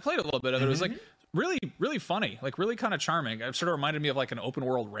focus. I played a little bit of it. It was like really, really funny, like really kind of charming. It sort of reminded me of like an open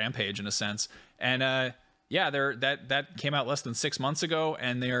world Rampage in a sense. And that came out less than 6 months ago,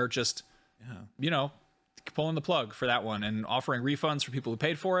 and they are just pulling the plug for that one and offering refunds for people who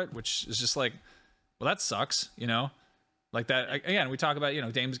paid for it, which is just like, well, that sucks, like that. Again, we talk about,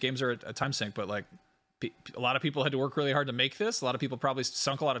 games are a time sink, but like a lot of people had to work really hard to make this. A lot of people probably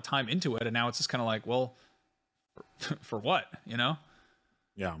sunk a lot of time into it. And now it's just kind of like, well, for what, Yeah.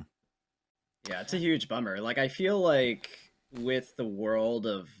 Yeah, it's a huge bummer. Like, I feel like with the world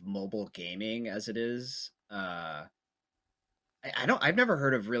of mobile gaming as it is, I've never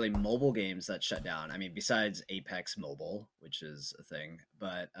heard of really mobile games that shut down. I mean, besides Apex Mobile, which is a thing,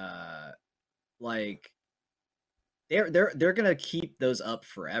 but like they're gonna keep those up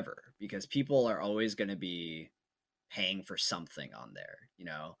forever because people are always gonna be paying for something on there,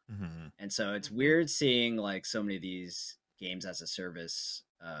 And so it's weird seeing like so many of these games as a service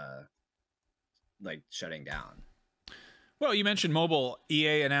like shutting down. Well, you mentioned mobile.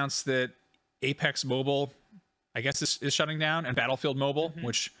 EA announced that Apex Mobile, I guess, is shutting down, and Battlefield Mobile,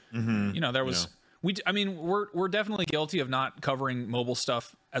 which there was. I mean, we're definitely guilty of not covering mobile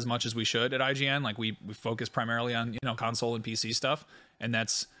stuff as much as we should at IGN. Like we focus primarily on console and PC stuff, and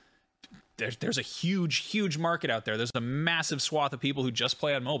there's a huge market out there. There's a massive swath of people who just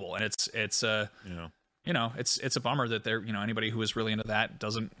play on mobile, and it's a bummer that anybody who is really into that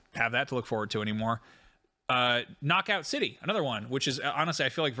doesn't have that to look forward to anymore. Knockout City, another one, which is honestly I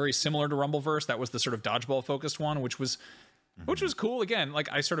feel like very similar to Rumbleverse. That was the sort of dodgeball focused one, which was cool. Again,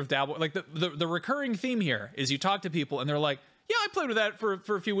 like I sort of dabble, like the recurring theme here is you talk to people and they're like, yeah, I played with that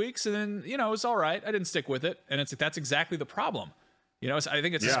for a few weeks and then it's all right. I didn't stick with it, and that's exactly the problem. I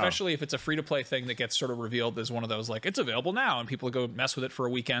think it's especially if it's a free to play thing that gets sort of revealed as one of those like it's available now and people go mess with it for a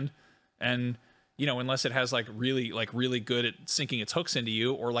weekend, and unless it has like really good at sinking its hooks into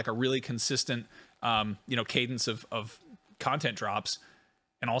you or like a really consistent cadence of content drops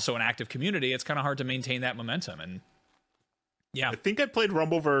and also an active community, it's kind of hard to maintain that momentum. And I think I played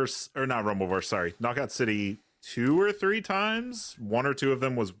Knockout City 2 or 3 times. 1 or 2 of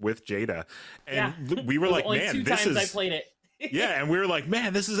them was with Jada, and we were like, man, this is. I played it. And we were like,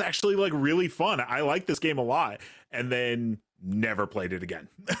 man, this is actually like really fun. I like this game a lot, and then never played it again.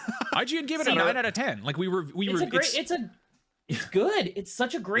 IGN gave it a 9 out of 10. Like it's good. It's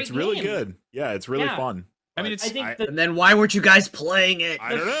such a great game. It's really good. Yeah, it's really fun. I mean, and then why weren't you guys playing it?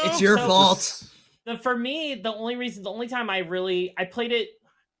 I don't know. It's your fault. For me, the only time I played it,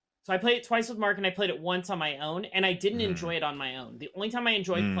 so I played it twice with Mark and I played it once on my own, and I didn't enjoy it on my own. The only time I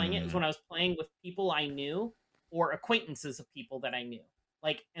enjoyed playing it was when I was playing with people I knew or acquaintances of people that I knew.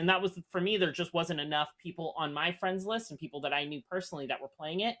 Like, and that was, for me, there just wasn't enough people on my friends list and people that I knew personally that were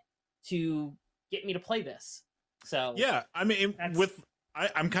playing it to get me to play this. So yeah, I mean,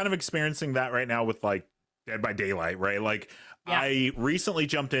 I'm kind of experiencing that right now with like Dead by Daylight, right? Like I recently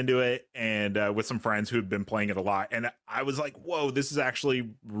jumped into it and with some friends who had been playing it a lot, and I was like, whoa, this is actually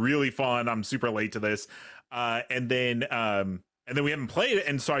really fun. I'm super late to this. And then we haven't played it,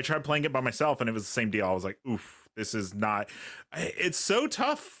 and so I tried playing it by myself, and it was the same deal. I was like, oof, this is not. It's so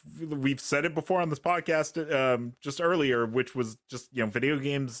tough. We've said it before on this podcast just earlier, which was just, video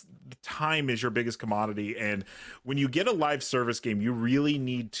games, time is your biggest commodity, and when you get a live service game, you really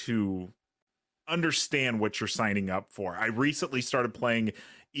need to understand what you're signing up for. I recently started playing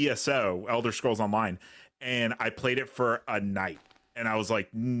ESO, Elder Scrolls Online, and I played it for a night, and I was like,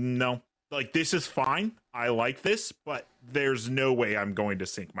 no, like this is fine. I like this, but there's no way I'm going to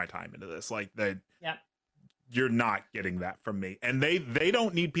sink my time into this. Like that. Yeah. You're not getting that from me. And they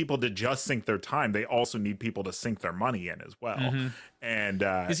don't need people to just sink their time. They also need people to sink their money in as well. And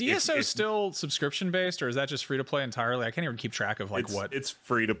is ESO still subscription based, or is that just free to play entirely? I can't even keep track of it's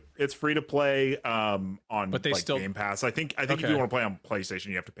free to play on but they still Game Pass. I think if you want to play on PlayStation,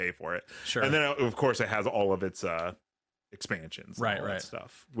 you have to pay for it. Sure. And then of course it has all of its expansions, right, that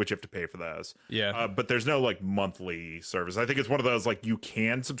stuff, which you have to pay for those. Yeah. But there's no like monthly service. I think it's one of those like you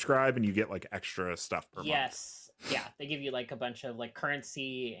can subscribe and you get like extra stuff per month. Yes. Yeah, they give you like a bunch of like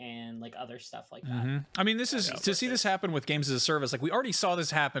currency and like other stuff like that. I mean, this is to see this happen with games as a service. Like we already saw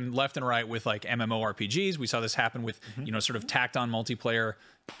this happen left and right with like MMORPGs. We saw this happen with sort of tacked on multiplayer,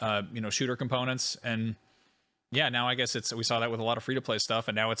 shooter components. And yeah, now I guess we saw that with a lot of free to play stuff,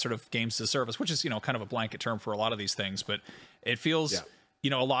 and now it's sort of games as a service, which is kind of a blanket term for a lot of these things. But it feels a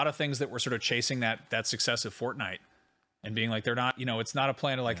lot of things that were sort of chasing that success of Fortnite. And being like, they're not, it's not a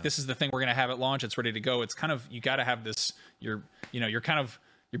plan to like, this is the thing we're going to have at launch. It's ready to go. It's kind of, you got to have this, you're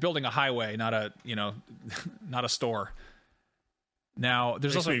building a highway, not a, not a store. Now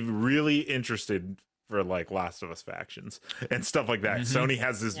there's also really interested for like Last of Us factions and stuff like that. Sony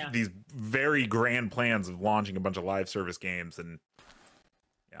has these very grand plans of launching a bunch of live service games, and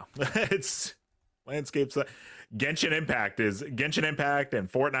it's landscapes. Genshin Impact and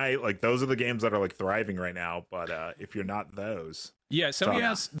Fortnite, like those are the games that are like thriving right now. But if you're not those,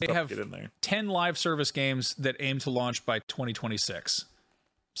 Sony they have 10 live service games that aim to launch by 2026.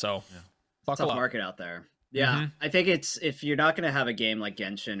 So buckle tough up. Market out there. Yeah, I think it's, if you're not going to have a game like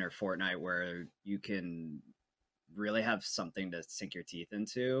Genshin or Fortnite where you can really have something to sink your teeth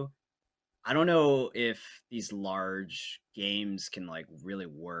into, I don't know if these large games can like really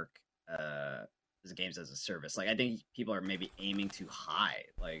work as games as a service. Like I think people are maybe aiming too high.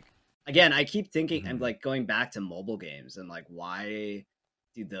 Like again, I keep thinking I'm like going back to mobile games and like, why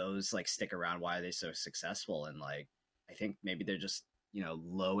do those like stick around? Why are they so successful? And like I think maybe they're just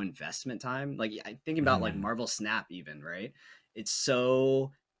low investment time. Like I'm thinking about like Marvel Snap even, right? It's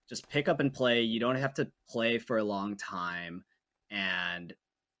so just pick up and play. You don't have to play for a long time, and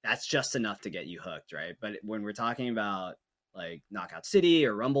that's just enough to get you hooked, right? But when we're talking about like Knockout City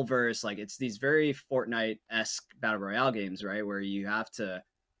or Rumbleverse. Like it's these very Fortnite-esque battle royale games, right? Where you have to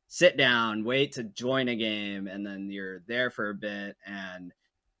sit down, wait to join a game, and then you're there for a bit. And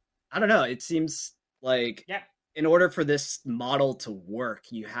I don't know, it seems like in order for this model to work,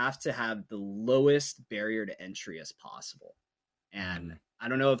 you have to have the lowest barrier to entry as possible. And I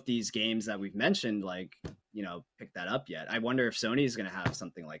don't know if these games that we've mentioned, like, you know, pick that up yet. I wonder if Sony is going to have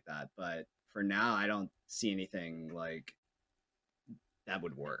something like that. But for now, I don't see anything like that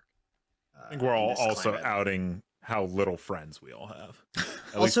would work. I think we're all also outing how little friends we all have.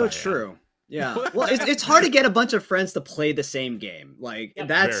 Also true. Yeah. Well, it's hard to get a bunch of friends to play the same game. Like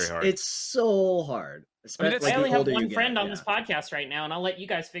it's so hard. I only have one friend on this podcast right now, and I'll let you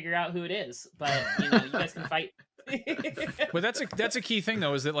guys figure out who it is. But you know, you guys can fight. But that's a key thing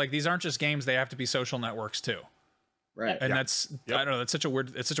though, is that like these aren't just games; they have to be social networks too. Right. And that's I don't know. That's such a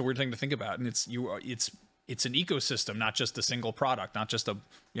weird thing to think about. And it's an ecosystem, not just a single product, not just a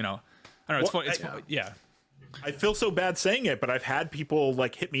I don't know. It's fun. Yeah. I feel so bad saying it, but I've had people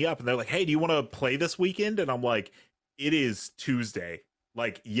like hit me up and they're like, "Hey, do you want to play this weekend?" And I'm like, "It is Tuesday.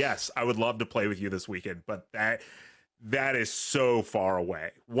 Like, yes, I would love to play with you this weekend, but that is so far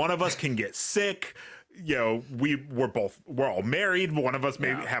away. One of us can get sick. You know, we're all married. One of us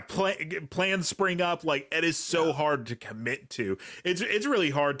maybe have plans spring up. Like, it is so hard to commit to. It's really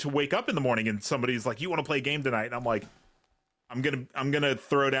hard to wake up in the morning and somebody's like, "You want to play a game tonight?" And I'm like, I'm gonna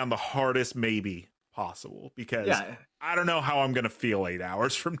throw down the hardest maybe possible, because I don't know how I'm gonna feel 8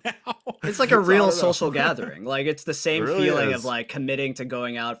 hours from now. It's like a real social gathering. Like, it's the same really feeling of like committing to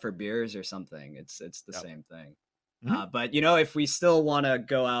going out for beers or something. It's the same thing. But you know, if we still want to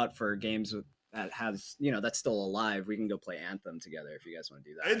go out for games that has, you know, that's still alive, we can go play Anthem together if you guys want to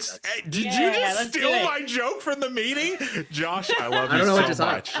do that. Did you just steal my joke from the meeting? Josh, I love you. I don't know so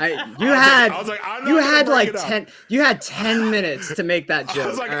what you're much. You had like 10 minutes to make that joke. I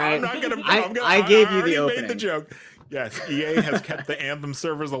was like, right? I'm not gonna I gave you the opening. Made the joke. Yes, EA has kept the Anthem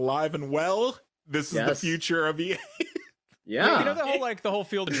servers alive and well. This is the future of EA. Yeah. You know, the whole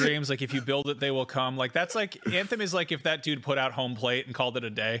Field of Dreams, like if you build it, they will come. Like that's like Anthem is like if that dude put out Home Plate and called it a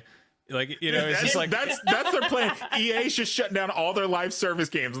day. Like, you know, it's just like that's their plan. EA's just shutting down all their live service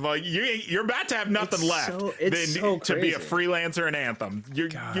games. Like, you're about to have nothing left to be a freelancer in Anthem. You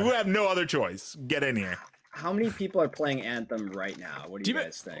have no other choice. Get in here. How many people are playing Anthem right now? What do you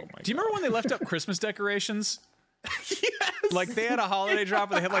guys think? Do you remember when they left up Christmas decorations? Yes. Like they had a holiday drop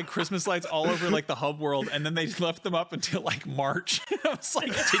and they had like Christmas lights all over like the hub world, and then they left them up until like March. I was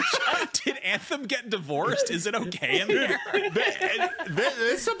like, did Anthem get divorced? Is it okay in there?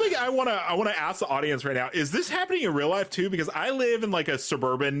 There's something I want to ask the audience right now. Is this happening in real life too? Because I live in like a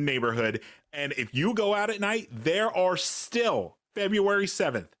suburban neighborhood, and if you go out at night, there are still February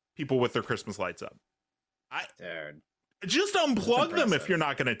 7th people with their Christmas lights up. Just unplug them if you're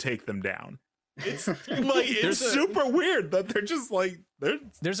not going to take them down. It's like it's super weird that they're just like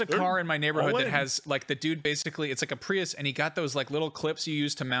there's a car in my neighborhood that has like the dude basically, it's like a Prius, and he got those like little clips you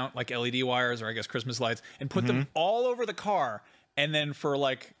use to mount like LED wires or I guess Christmas lights, and put them all over the car, and then for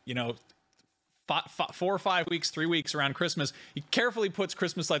like, you know, 4 or 5 weeks, 3 weeks around Christmas, he carefully puts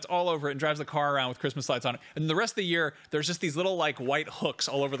Christmas lights all over it and drives the car around with Christmas lights on it, and the rest of the year there's just these little like white hooks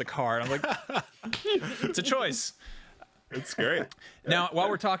all over the car, and I'm like it's a choice. It's great. Now, while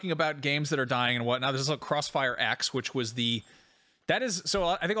we're talking about games that are dying and whatnot, there's also Crossfire X, which was so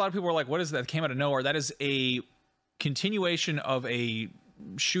I think a lot of people were like, what is that? It came out of nowhere. That is a continuation of a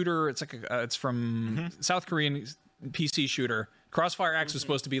shooter. It's like it's from South Korean PC shooter. Crossfire X was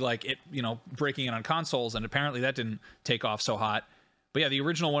supposed to be like it, you know, breaking in on consoles, and apparently that didn't take off so hot. But yeah, the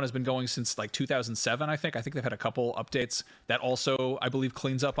original one has been going since like 2007, I think. I think they've had a couple updates that also, I believe,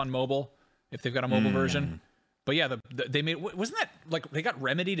 cleans up on mobile if they've got a mobile version. But yeah, they made, wasn't that like they got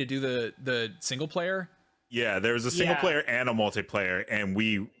Remedy to do the single player? Yeah, there was a single player and a multiplayer, and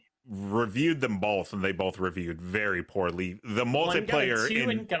we reviewed them both, and they both reviewed very poorly. The multiplayer one got a 2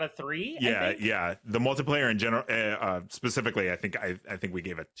 and got a 3. Yeah. The multiplayer in general, specifically, I think we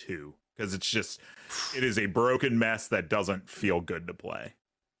gave a 2 because it is a broken mess that doesn't feel good to play.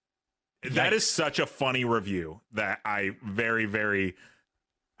 Yikes. That is such a funny review that I very, very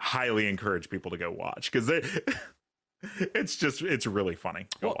highly encourage people to go watch, because it's really funny.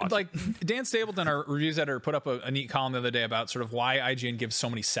 Watch. Like Dan Stapleton, our reviews editor, put up a neat column the other day about sort of why IGN gives so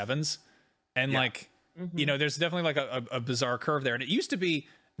many 7s, and you know, there's definitely like a bizarre curve there. And it used to be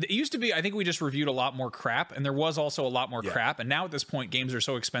I think we just reviewed a lot more crap, and there was also a lot more crap, and now at this point games are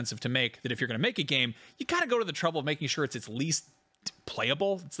so expensive to make that if you're going to make a game, you got to go to the trouble of making sure it's at least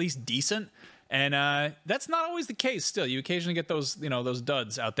playable, it's at least decent. And that's not always the case. Still, you occasionally get those, you know, those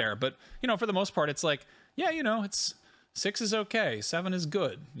duds out there. But, you know, for the most part, it's like, yeah, you know, it's 6 is okay. 7 is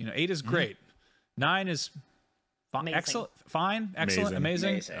good. 8 is great. 9 is excellent, fine, excellent,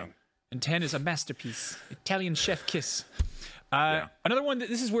 amazing. And 10 is a masterpiece. Italian chef kiss. Another one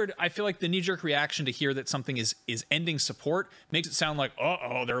this is weird. I feel like the knee-jerk reaction to hear that something is ending support makes it sound like,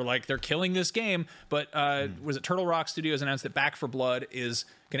 they're killing this game. But was it Turtle Rock Studios announced that Back 4 Blood is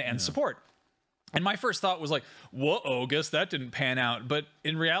going to end support? And my first thought was like, whoa, guess that didn't pan out. But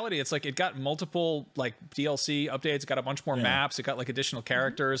in reality, it's like it got multiple like DLC updates. It got a bunch more maps. It got like additional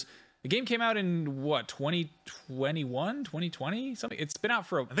characters. The game came out in what, 2021, 2020, something. It's been out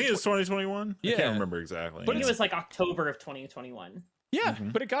for I think it was 2021. Yeah. I can't remember exactly. But it was like October of 2021. Yeah,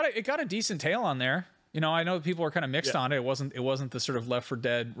 but it got a decent tail on there. I know people are kind of mixed on it. It wasn't the sort of Left 4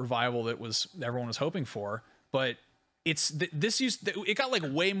 Dead revival that everyone was hoping for, but it got like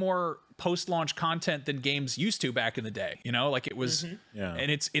way more post-launch content than games used to back in the day. Like it was,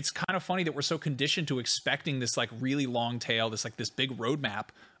 and it's kind of funny that we're so conditioned to expecting this like really long tail, this big roadmap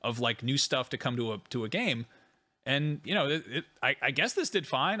of like new stuff to come to a game. And I guess this did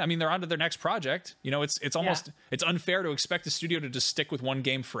fine. I mean, they're on to their next project. It's almost it's unfair to expect a studio to just stick with one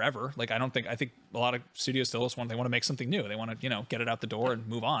game forever. Like I think a lot of studios still just want to make something new. They want to get it out the door and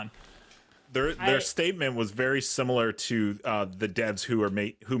move on. Their statement was very similar to the devs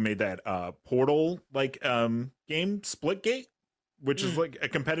who made that Portal game Splitgate, which is like a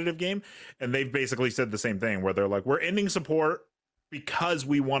competitive game, and they've basically said the same thing where they're like, we're ending support because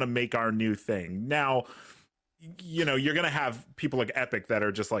we want to make our new thing. Now, you're gonna have people like Epic that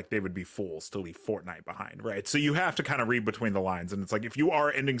are just like, they would be fools to leave Fortnite behind, right? So you have to kind of read between the lines, and it's like, if you are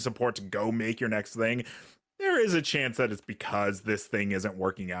ending support to go make your next thing, there is a chance that it's because this thing isn't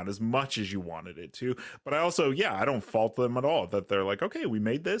working out as much as you wanted it to. But I also, I don't fault them at all that they're like, okay, we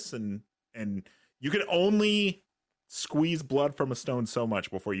made this, and you can only squeeze blood from a stone so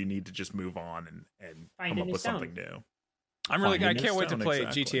much before you need to just move on and come up with something new. I can't wait to play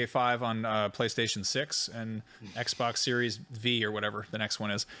GTA 5 on PlayStation 6 and Xbox Series V or whatever the next one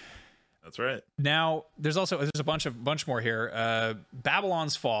is. That's right. Now there's a bunch more here.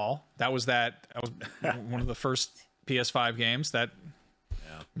 Babylon's Fall. That was one of the first PS5 games. There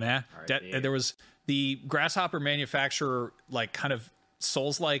was the Grasshopper manufacturer like kind of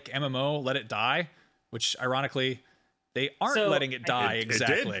Souls-like MMO Let It Die, which ironically they aren't letting it die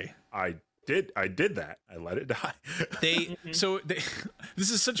exactly. I did that. I let it die. This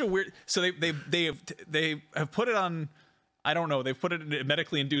is such a weird. So they have put it on. I don't know. They've put it in a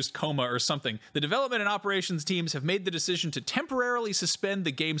medically induced coma or something. The development and operations teams have made the decision to temporarily suspend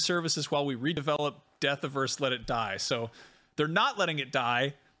the game services while we redevelop Deathiverse Let It Die. So they're not letting it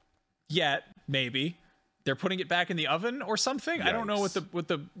die yet. Maybe they're putting it back in the oven or something. Yikes. I don't know what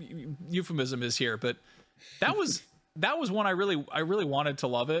the euphemism is here, but that was one I really wanted to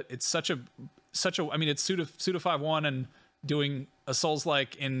love it. It's such a. I mean, it's Suda 5-1 and doing a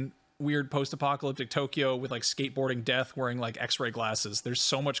Souls-like in weird post-apocalyptic Tokyo with like skateboarding death wearing like X-ray glasses. There's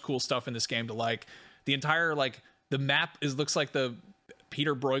so much cool stuff in this game to like. The entire the map looks like the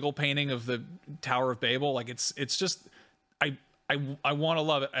Peter Bruegel painting of the Tower of Babel. Like it's just I want to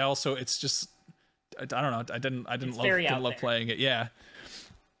love it. I also it's just I don't know. I didn't love playing it. Yeah.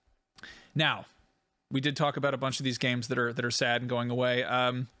 Now, we did talk about a bunch of these games that are sad and going away.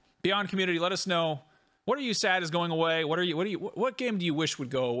 Beyond Community, let us know. What are you sad is going away? What game do you wish would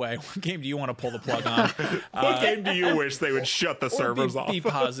go away? What game do you want to pull the plug on? What game do you wish they would shut the servers off? Be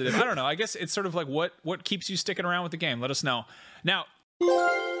positive. I don't know. I guess it's sort of like what keeps you sticking around with the game. Let us know. Now,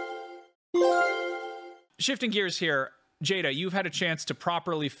 shifting gears here, Jada, you've had a chance to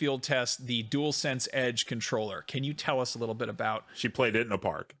properly field test the DualSense Edge controller. Can you tell us a little bit about? She played it in a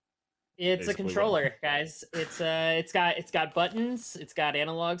park. It's a controller, guys. It's got buttons. It's got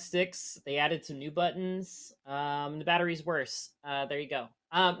analog sticks. They added some new buttons. The battery's worse. There you go.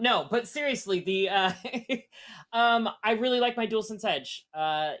 No, but seriously, the I really like my DualSense Edge.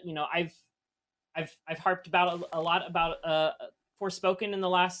 I've harped about a lot about Forspoken in the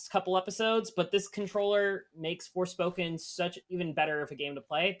last couple episodes, but this controller makes Forspoken such even better of a game to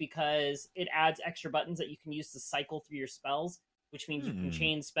play because it adds extra buttons that you can use to cycle through your spells, which means you can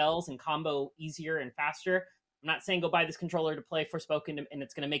chain spells and combo easier and faster. I'm not saying go buy this controller to play Forspoken and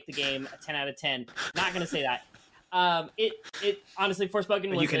it's going to make the game a 10 out of 10. Not going to say that. It honestly,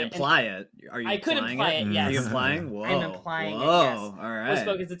 Forspoken was. You can imply it. Are you? I could imply it. Yes. Are you implying? Whoa. I'm implying it. Yes. All right.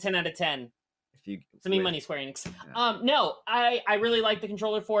 Forspoken's a 10 out of 10. Send me money, Square Enix. Yeah. No, I really like the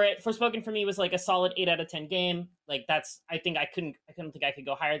controller for it. Forspoken for me was like a solid 8 out of 10 game. Like that's. I couldn't think I could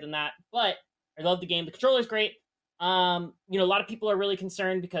go higher than that. But I love the game. The controller's great. A lot of people are really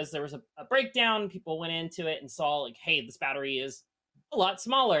concerned because there was a breakdown. People went into it and saw like, hey, this battery is a lot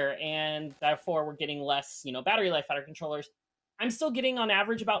smaller, and therefore we're getting less, battery life out of controllers. I'm still getting on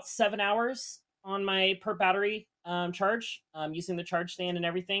average about 7 hours on my per battery charge, using the charge stand and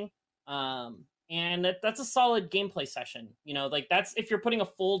everything. And that's a solid gameplay session. Like that's if you're putting a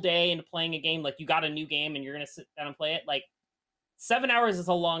full day into playing a game, like you got a new game and you're gonna sit down and play it. Like 7 hours is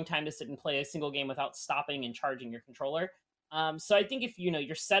a long time to sit and play a single game without stopping and charging your controller. So I think if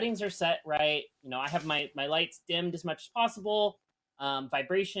your settings are set right, I have my lights dimmed as much as possible.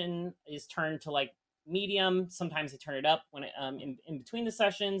 Vibration is turned to like medium. Sometimes I turn it up when in between the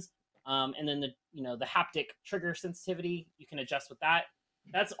sessions. And then the haptic trigger sensitivity, you can adjust with that.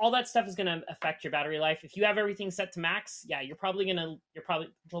 That's all. That stuff is going to affect your battery life. If you have everything set to max, yeah, your controller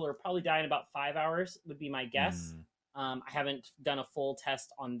will probably die in about 5 hours, would be my guess. I haven't done a full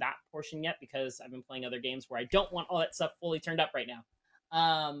test on that portion yet because I've been playing other games where I don't want all that stuff fully turned up right now.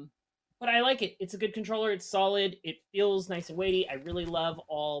 But I like it. It's a good controller. It's solid. It feels nice and weighty. I really love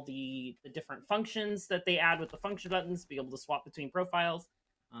all the different functions that they add with the function buttons, be able to swap between profiles.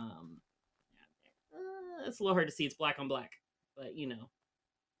 It's a little hard to see. It's black on black, but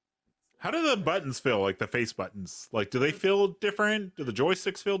How do the buttons feel, like the face buttons? Like, do they feel different? Do the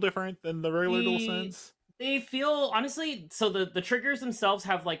joysticks feel different than the regular DualSense? They feel, honestly, so the triggers themselves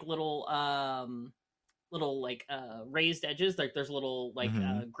have like little raised edges. Like there's little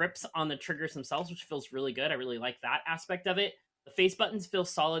grips on the triggers themselves, which feels really good. I really like that aspect of it. The face buttons feel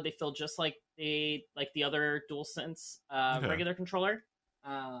solid. They feel just like the other DualSense regular controller.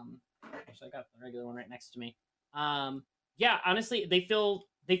 Actually, I got the regular one right next to me. Yeah, honestly, they feel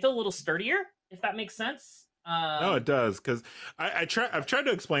a little sturdier, if that makes sense. No, it does, because I've tried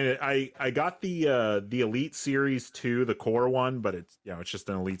to explain it. I got the Elite Series 2, the core one, but it's it's just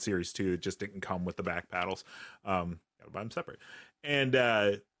an Elite Series 2. It just didn't come with the back paddles. Gotta buy them separate. And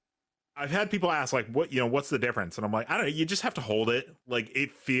I've had people ask like, what's the difference? And I'm like, I don't know. You just have to hold it. Like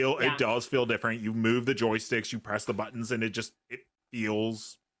it does feel different. You move the joysticks, you press the buttons, and it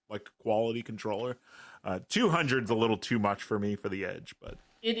feels like a quality controller. 200's a little too much for me for the Edge, but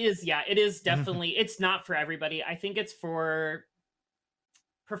it is definitely it's not for everybody. I think it's for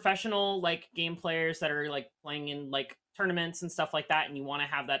professional like game players that are like playing in like tournaments and stuff like that, and you want to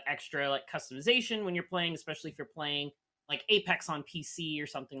have that extra like customization when you're playing, especially if you're playing like Apex on PC or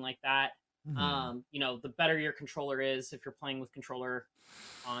something like that. The better your controller is, if you're playing with controller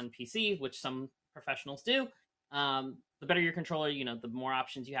on PC, which some professionals do, the better your controller, the more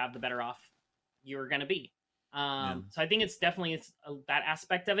options you have, the better off you're going to be. So I think it's definitely that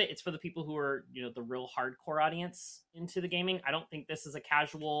aspect of it. It's for the people who are, the real hardcore audience into the gaming. I don't think this is a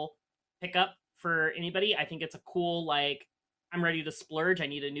casual pickup for anybody. I think it's a cool, like, I'm ready to splurge. I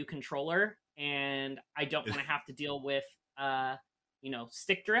need a new controller, and I don't want to have to deal with,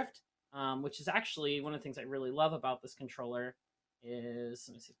 stick drift, which is actually one of the things I really love about this controller is,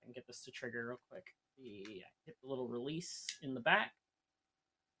 let me see if I can get this to trigger real quick. I hit the little release in the back.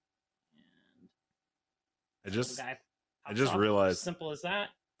 I just realized. Simple as that.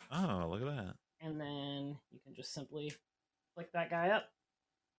 Oh, look at that. And then you can just simply click that guy up.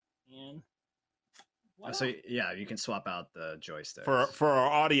 And so yeah, you can swap out the joystick. For our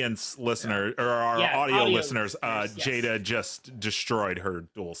audience listener or our audio listeners, yes. Jada just destroyed her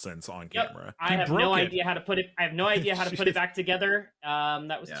DualSense on camera. I have no idea how to put it back together.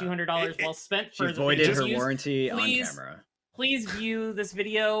 That was $200 well spent for the voided her warranty on camera. Please view this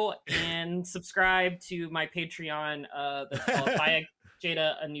video and subscribe to my Patreon that's called Buy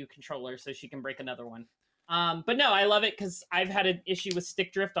Jada a New Controller so she can break another one. But no, I love it because I've had an issue with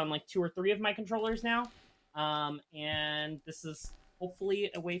stick drift on like 2 or 3 of my controllers now. And this is hopefully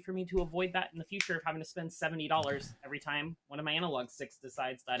a way for me to avoid that in the future of having to spend $70 every time one of my analog sticks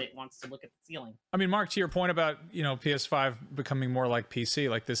decides that it wants to look at the ceiling. I mean, Mark, to your point about, PS5 becoming more like PC,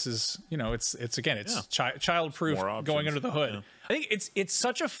 like this is, it's child-proof going under the hood. Yeah. I think it's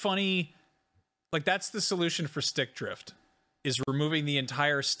such a funny, like that's the solution for stick drift, is removing the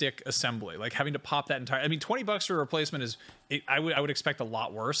entire stick assembly, like having to pop that entire, I mean, $20 for a replacement is, I would expect a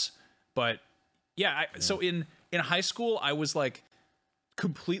lot worse, but so in high school, I was like,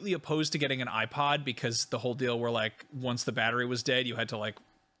 completely opposed to getting an iPod because the whole deal where like once the battery was dead you had to like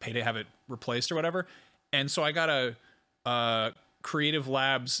pay to have it replaced or whatever, and so I got a Creative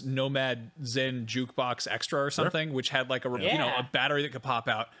Labs Nomad Zen Jukebox Extra or something, which had like a battery that could pop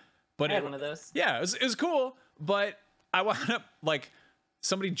out. But I had one of those. Yeah, it was cool, but I wound up like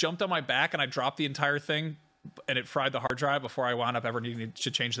somebody jumped on my back and I dropped the entire thing and it fried the hard drive before I wound up ever needing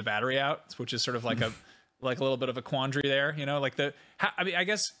to change the battery out, which is sort of like a little bit of a quandary there, I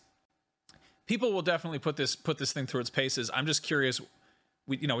guess people will definitely put this thing through its paces. I'm just curious.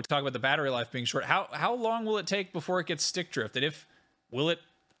 We talk about the battery life being short. How long will it take before it gets stick drift? And if will it,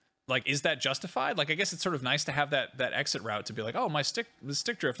 like, is that justified? Like, I guess it's sort of nice to have that exit route to be like, oh, the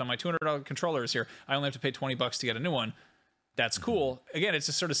stick drift on my $200 controller is here. I only have to pay $20 to get a new one. That's cool. Again, it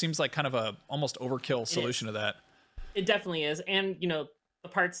just sort of seems like kind of a almost overkill solution to that. It definitely is. And, you know, the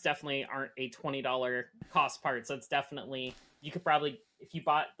parts definitely aren't a $20 cost part. So it's definitely, you could probably, if you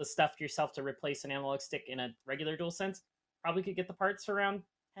bought the stuff yourself to replace an analog stick in a regular DualSense, probably could get the parts for around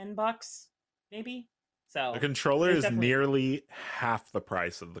 $10, maybe. So the controller is nearly half the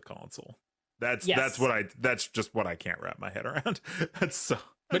price of the console. That's just what I can't wrap my head around.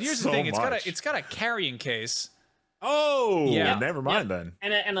 But here's the thing, it's got a carrying case. Oh, yeah. Never mind then.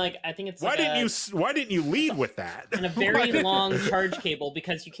 And like, I think it's why didn't you lead with that? And a very long charge cable,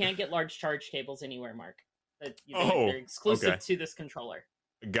 because you can't get large charge cables anywhere, Mark. They're exclusive to this controller.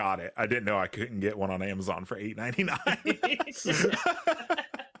 Got it. I didn't know I couldn't get one on Amazon for $8.99.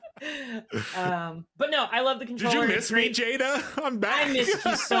 But no, I love the controller. Did you miss me, Jada? I'm back. I missed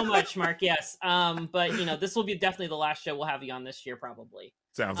you so much, Mark. Yes. But you know, this will be definitely the last show we'll have you on this year, probably.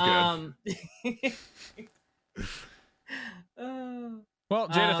 Sounds good. Well,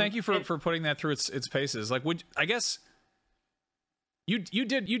 Jada, thank you for putting that through its paces. Like, I guess you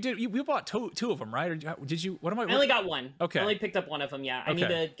bought two of them, right? Or did you? What am I? I only got one. Okay, I only picked up one of them. Yeah, I need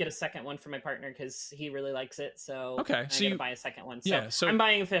to get a second one for my partner because he really likes it. So okay, so I'm gonna buy a second one. So, yeah, so I'm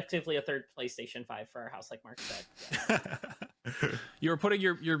buying effectively a third PlayStation 5 for our house, like Mark said. Yeah. You were putting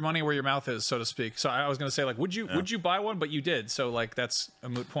your money where your mouth is, so to speak. So I was gonna say, like, would you buy one? But you did. So like that's a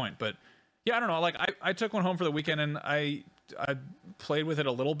moot point. But yeah, I don't know. Like I took one home for the weekend and I played with it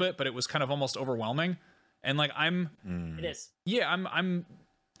a little bit, but it was kind of almost overwhelming. And like it is. Yeah, I'm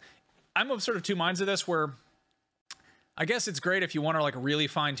of sort of two minds of this, where I guess it's great if you want to like really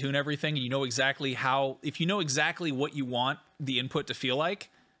fine tune everything and you know exactly if you know exactly what you want the input to feel like,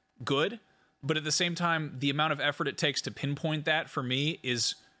 good. But at the same time, the amount of effort it takes to pinpoint that for me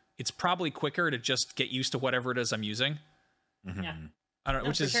it's probably quicker to just get used to whatever it is I'm using. Mm-hmm. Yeah. I don't know,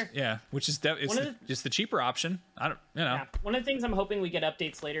 which is just the cheaper option. Yeah. One of the things I'm hoping we get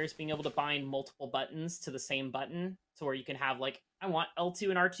updates later is being able to bind multiple buttons to the same button, to where you can have like, I want L2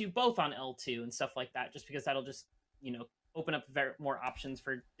 and R2 both on L2 and stuff like that, just because that'll just, you know, open up more options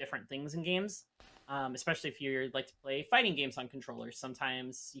for different things in games. Especially if you like to play fighting games on controllers.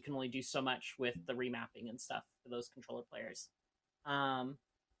 Sometimes you can only do so much with the remapping and stuff for those controller players.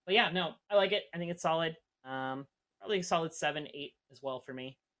 But yeah, no, I like it. I think it's solid. Probably a solid 7, 8 as well for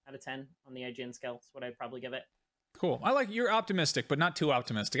me out of 10 on the IGN scale. That's what I'd probably give it. Cool. I like you're optimistic, but not too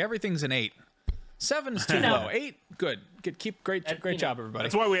optimistic. Everything's an 8. 7's too low. 8, good. Great job, everybody.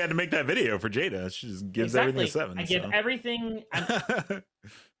 That's why we had to make that video for Jada. She just gives everything a 7. I give everything.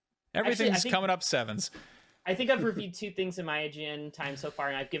 Everything's coming up 7s. I think I've reviewed 2 things in my IGN time so far,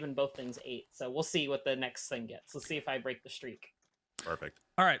 and I've given both things 8. So we'll see what the next thing gets. Let's see if I break the streak. Perfect.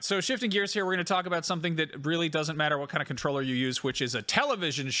 All right, so shifting gears here, we're going to talk about something that really doesn't matter what kind of controller you use, which is a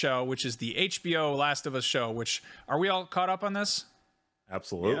television show, which is the HBO Last of Us show, which, are we all caught up on this?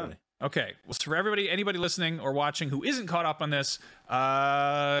 Absolutely. Yeah. Okay, well, so for anybody listening or watching who isn't caught up on this,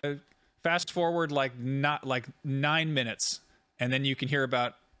 fast forward like 9 minutes, and then you can hear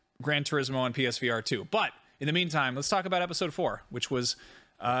about Gran Turismo on PSVR 2. But in the meantime, let's talk about episode 4, which was...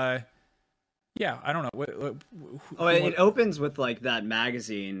 yeah, I don't know. It opens with like that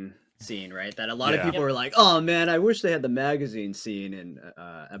magazine scene, right? That a lot of people were like, "Oh man, I wish they had the magazine scene in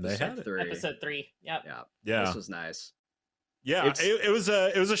episode 3." Episode 3. Yep. Yeah. This was nice. Yeah, it was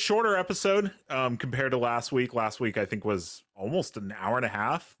a shorter episode compared to last week. Last week I think was almost an hour and a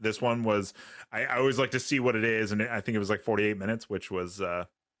half. This one was I always like to see what it is, and I think it was like 48 minutes, which was a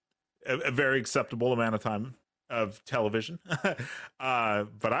very acceptable amount of time of television. But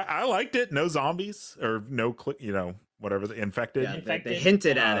I liked it. No zombies or no whatever, the infected. Yeah, they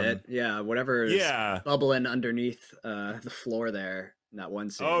hinted at it. Yeah, whatever is bubbling underneath the floor there in that one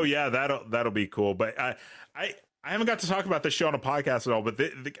scene. Oh yeah, that'll be cool. But I haven't got to talk about this show on a podcast at all, but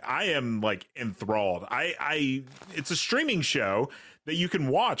I am like enthralled. It's a streaming show that you can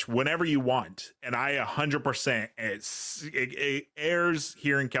watch whenever you want, and I 100%. It airs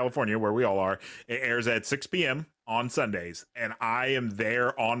here in California, where we all are. It airs at 6 p.m. on Sundays, and I am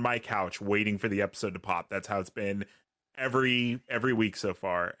there on my couch waiting for the episode to pop. That's how it's been every week so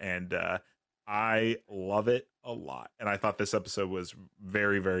far, and I love it a lot. And I thought this episode was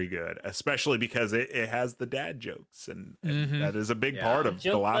very, very good, especially because it has the dad jokes, and that is a big part of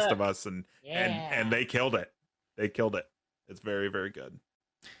The Last of Us, and they killed it. They killed it. It's very, very good.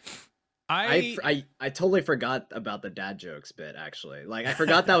 I totally forgot about the dad jokes bit, actually. Like, I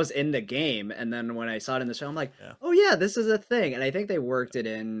forgot that was in the game, and then when I saw it in the show, I'm like, oh yeah, this is a thing. And I think they worked it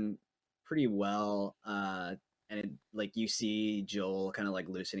in pretty well. And and it, like you see Joel kind of like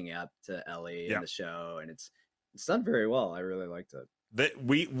loosening up to Ellie in the show, and it's done very well. I really liked it. That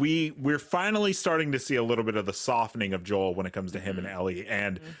we're finally starting to see a little bit of the softening of Joel when it comes to him and Ellie,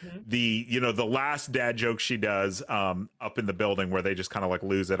 and the the last dad joke she does up in the building where they just kind of like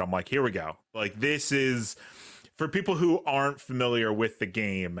lose it. I'm like, here we go. Like, this is for people who aren't familiar with the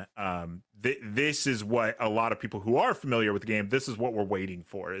game. This is what a lot of people who are familiar with the game, this is what we're waiting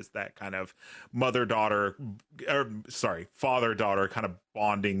for, is that kind of father-daughter kind of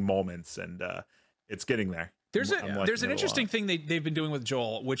bonding moments, and it's getting there. There's an interesting thing they've been doing with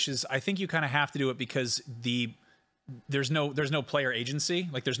Joel, which is I think you kind of have to do it because there's no player agency.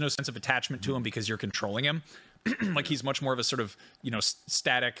 Like, there's no sense of attachment to him because you're controlling him. Like, he's much more of a sort of,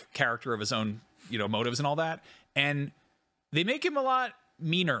 static character of his own, motives and all that. And they make him a lot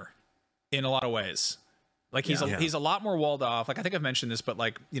meaner in a lot of ways. Like, he's a lot more walled off. Like, I think I've mentioned this, but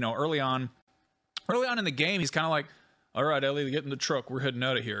like, early on in the game, he's kind of like, all right, Ellie, get in the truck. We're heading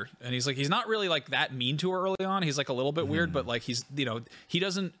out of here. And he's not really like that mean to her early on. He's like a little bit weird, but like he's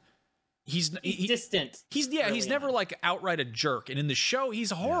distant. He's never on. Like outright a jerk. And in the show,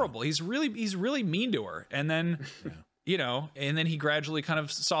 he's horrible. He's really mean to her. And then, and then he gradually kind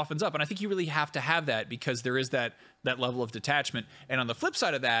of softens up. And I think you really have to have that because there is that level of detachment. And on the flip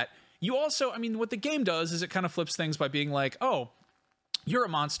side of that, you also, what the game does is it kind of flips things by being like, oh, you're a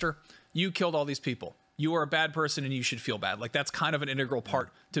monster. You killed all these people. You are a bad person and you should feel bad. Like, that's kind of an integral part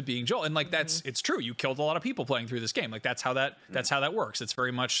to being Joel. And like, it's true. You killed a lot of people playing through this game. Like, that's how that works. It's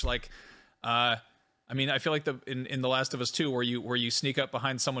very much like, I feel like in The Last of Us 2, where you sneak up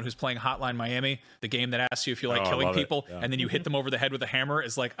behind someone who's playing Hotline Miami, the game that asks you if you like killing people, and then you hit them over the head with a hammer,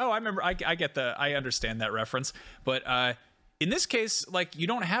 is like, oh, I remember, I understand that reference. But in this case, like, you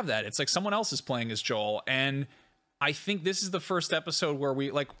don't have that. It's like someone else is playing as Joel, and I think this is the first episode where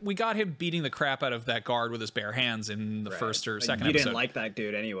we got him beating the crap out of that guard with his bare hands in the first or second episode. You didn't like that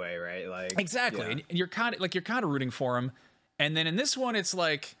dude anyway, right? Like, exactly. Yeah. And you're kind of rooting for him. And then in this one, it's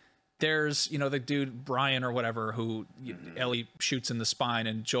like there's, the dude Brian or whatever who Ellie shoots in the spine,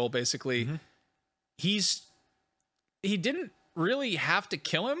 and Joel basically he didn't really have to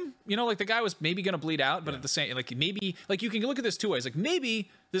kill him. Like, the guy was maybe going to bleed out, but at the same, like, maybe, like, you can look at this two ways. Like, maybe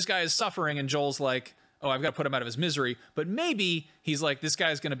this guy is suffering and Joel's like, oh, I've got to put him out of his misery. But maybe he's like, this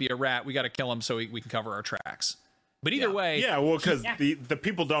guy's going to be a rat. We got to kill him so we can cover our tracks. But either way. Yeah, well, because the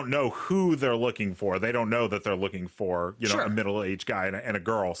people don't know who they're looking for. They don't know that they're looking for, a middle-aged guy and a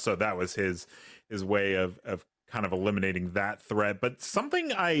girl. So that was his way of kind of eliminating that threat. But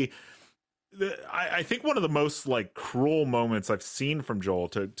something I think one of the most like cruel moments I've seen from Joel,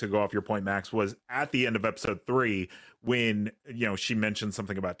 to go off your point, Max, was at the end of episode 3 when she mentioned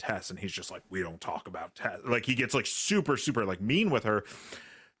something about Tess, and he's just like, we don't talk about Tess. Like, he gets like super like mean with her.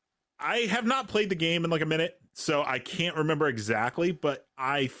 I have not played the game in like a minute, so I can't remember exactly, but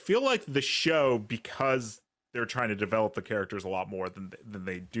I feel like the show, because they're trying to develop the characters a lot more than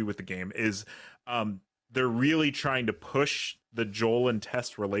they do with the game, is they're really trying to push the Joel and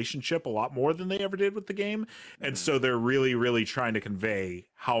Tess relationship a lot more than they ever did with the game. And so they're really, really trying to convey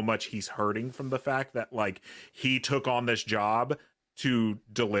how much he's hurting from the fact that, like, he took on this job to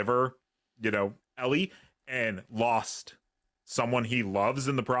deliver, Ellie, and lost someone he loves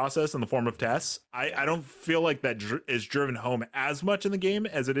in the process in the form of Tess. I don't feel like that is driven home as much in the game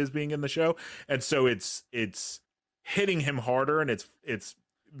as it is being in the show. And so it's hitting him harder, and it's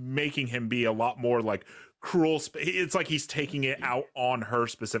making him be a lot more like cruel. It's like he's taking it out on her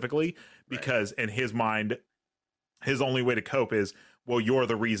specifically, because in his mind, his only way to cope is, well, you're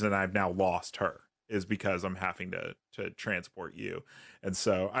the reason I've now lost her, is because I'm having to transport you. And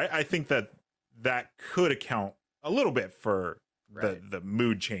so I think that could account a little bit for the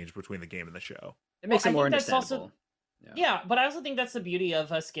mood change between the game and the show. It makes it more understandable. Yeah, but I also think that's the beauty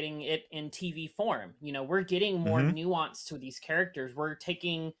of us getting it in TV form. We're getting more nuance to these characters. We're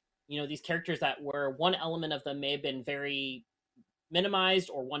taking, these characters that were one element of them may have been very minimized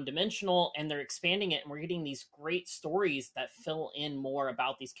or one-dimensional, and they're expanding it, and we're getting these great stories that fill in more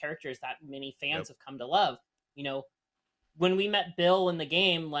about these characters that many fans have come to love. When we met Bill in the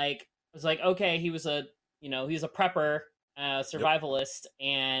game, like, it was like, okay, he was a prepper, survivalist,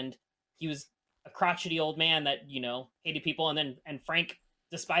 and he was a crotchety old man that, hated people, and Frank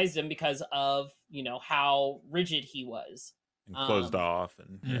despised him because of, how rigid he was. And closed off,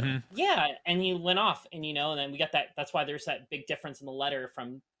 and and he went off, and and then we got that. That's why there's that big difference in the letter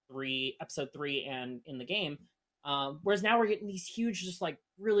from episode 3 and in the game. Whereas now we're getting these huge, just like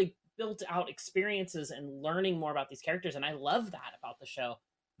really built out experiences and learning more about these characters, and I love that about the show.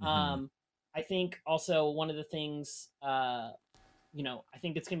 I think also one of the things I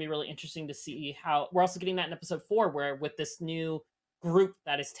think it's going to be really interesting to see how we're also getting that in episode 4, where with this new group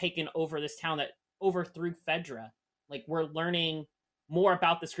that has taken over this town that overthrew Fedra, like we're learning more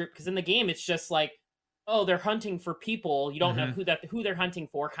about this group, because in the game it's just like, oh, they're hunting for people. You don't know who they're hunting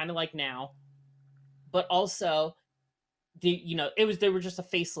for, kind of like now. But also, they were just a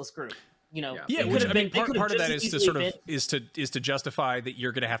faceless group. Which I mean, part of that is to sort of is to justify that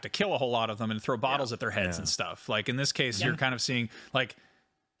you're going to have to kill a whole lot of them and throw bottles at their heads and stuff. Like in this case, you're kind of seeing like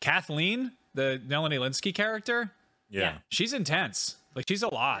Kathleen, the Melanie Linsky character. Yeah, she's intense. Like she's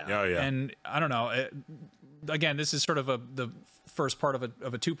a lot. And I don't know. Again, this is sort of the first part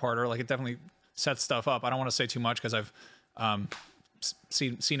of a two-parter. Like it definitely sets stuff up. I don't want to say too much because I've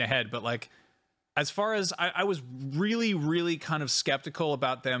seen ahead, but like as far as I was really, really kind of skeptical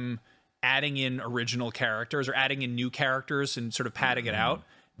about them adding in original characters or adding in new characters and sort of padding it out.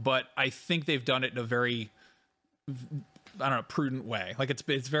 But I think they've done it in a very, prudent way. Like it's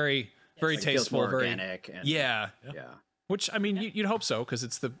very, very tasteful, very organic. And, yeah. Which I mean, you'd hope so, because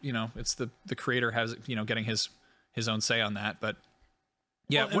it's the creator has, getting his own say on that. But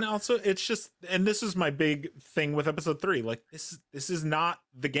yeah. Well, and also it's just, and this is my big thing with episode 3. Like this is not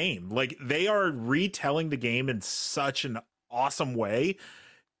the game. Like they are retelling the game in such an awesome way.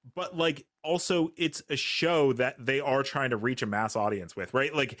 But like also it's a show that they are trying to reach a mass audience with,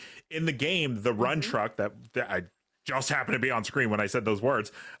 right? Like in the game, the run truck that I just happened to be on screen when I said those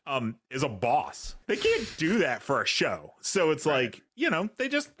words, is a boss. They can't do that for a show. So it's like,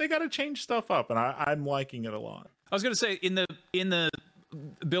 they got to change stuff up, and I'm liking it a lot. I was going to say in the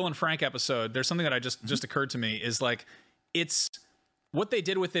Bill and Frank episode, there's something that just occurred to me is like, it's what they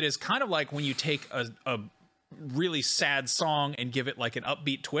did with it is kind of like when you take a really sad song and give it like an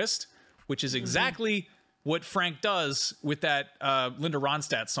upbeat twist, which is exactly what Frank does with that Linda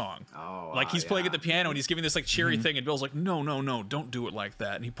Ronstadt song. Like he's playing at the piano and he's giving this like cheery thing, and Bill's like, no, don't do it like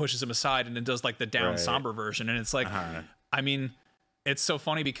that. And he pushes him aside and then does like the down somber version. And it's like, I mean, it's so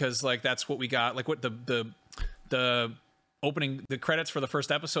funny because like that's what we got. Like what the opening, the credits for the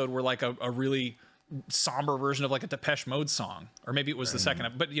first episode were like a really somber version of like a Depeche Mode song, or maybe it was the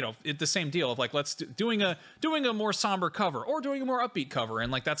second, but it's the same deal of like, let's doing a more somber cover or doing a more upbeat cover. And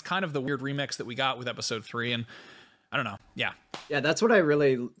like, that's kind of the weird remix that we got with episode 3. And I don't know. Yeah. That's what I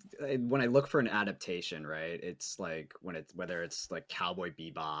really, when I look for an adaptation, right? It's like whether it's like Cowboy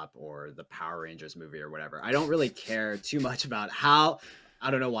Bebop or the Power Rangers movie or whatever, I don't really care too much about how,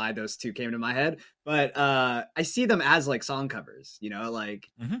 I don't know why those two came to my head, but I see them as like song covers, like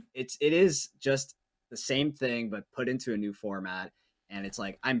it is just the same thing, but put into a new format. And it's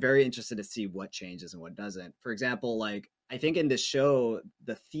like, I'm very interested to see what changes and what doesn't. For example, like, I think in this show,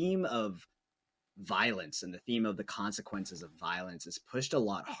 the theme of violence and the theme of the consequences of violence is pushed a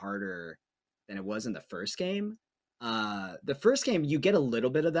lot harder than it was in the first game. The first game, you get a little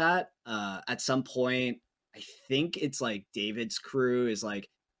bit of that. At some point, I think it's like David's crew is like,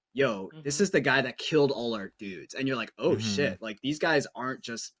 yo, this is the guy that killed all our dudes. And you're like, oh shit, like these guys aren't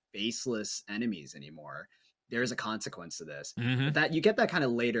just faceless enemies anymore. There's a consequence to this. But that you get that kind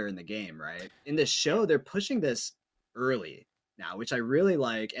of later in the game, right? In this show, they're pushing this early now, which I really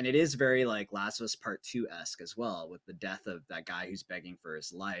like, and it is very like Last of Us Part 2-esque as well, with the death of that guy who's begging for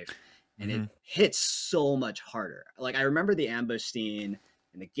his life, and it hits so much harder. Like I remember the ambush scene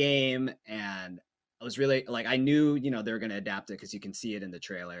in the game, and I was really like, I knew they were going to adapt it because you can see it in the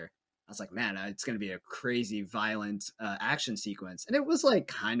trailer. I was like, man, it's going to be a crazy, violent action sequence. And it was like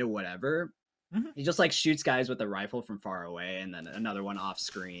kind of whatever. He just like shoots guys with a rifle from far away and then another one off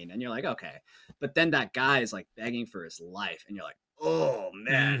screen. And you're like, okay. But then that guy is like begging for his life. And you're like, oh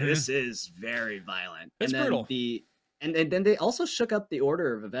man, this is very violent. It's and then brutal. And then they also shook up the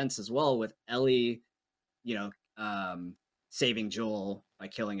order of events as well, with Ellie, saving Joel by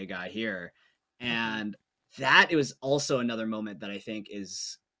killing a guy here. And that it was also another moment that I think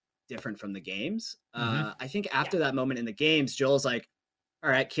is different from the games. I think after that moment in the games, Joel's like, all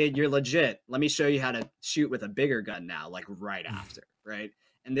right, kid, you're legit. Let me show you how to shoot with a bigger gun now, like right after, right?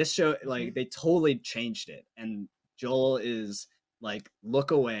 And this show, like, they totally changed it. And Joel is like, look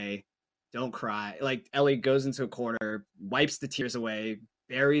away, don't cry. Like, Ellie goes into a corner, wipes the tears away,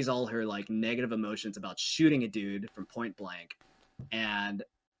 buries all her like negative emotions about shooting a dude from point blank. And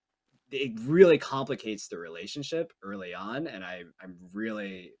it really complicates the relationship early on, and I'm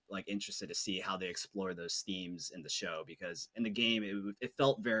really like interested to see how they explore those themes in the show, because in the game it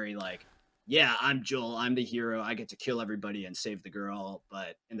felt very like, yeah, I'm Joel, I'm the hero, I get to kill everybody and save the girl,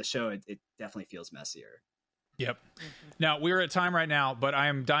 but in the show it definitely feels messier. Yep. Now we're at time right now, but I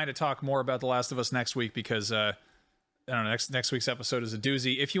am dying to talk more about The Last of Us next week because don't know, next week's episode is a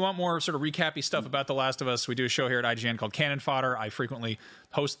doozy. If you want more sort of recappy stuff about The Last of Us, we do a show here at IGN called Cannon Fodder. I frequently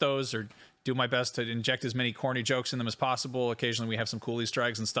host those or do my best to inject as many corny jokes in them as possible. Occasionally we have some cool Easter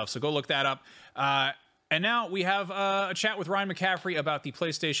eggs and stuff, so go look that up. And now we have a chat with Ryan McCaffrey about the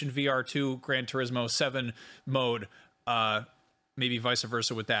PlayStation VR 2 Gran Turismo 7 mode. Maybe vice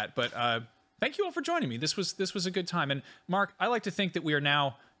versa with that. But thank you all for joining me. This was a good time. And Mark, I like to think that we are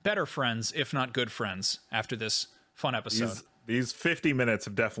now better friends, if not good friends, after this fun episode. These 50 minutes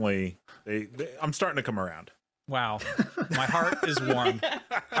have definitely... I'm starting to come around. Wow. My heart is warm.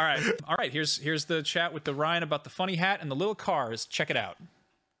 All right. Here's the chat with the Ryan about the funny hat and the little cars. Check it out.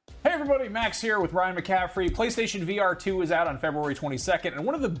 Hey everybody, Max here with Ryan McCaffrey. PlayStation VR 2 is out on February 22nd, and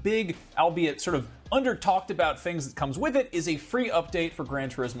one of the big, albeit sort of under-talked about things that comes with it is a free update for Gran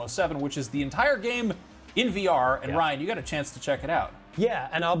Turismo 7, which is the entire game in VR. And Ryan, you got a chance to check it out. Yeah,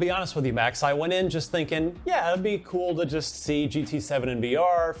 and I'll be honest with you, Max. I went in just thinking, yeah, it'd be cool to just see GT7 in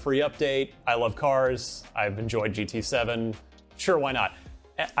VR, free update. I love cars. I've enjoyed GT7. Sure, why not?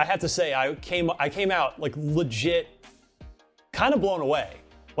 I have to say, I came out like legit kind of blown away.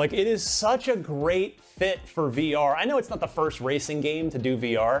 Like, it is such a great fit for VR. I know it's not the first racing game to do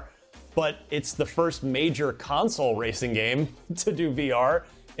VR, but it's the first major console racing game to do VR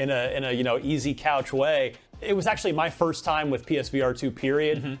in a easy couch way. It was actually my first time with PSVR 2,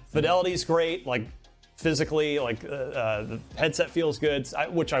 period. Mm-hmm. Fidelity's great, like physically, like the headset feels good,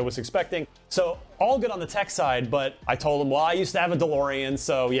 which I was expecting. So all good on the tech side, but I told them, well, I used to have a DeLorean,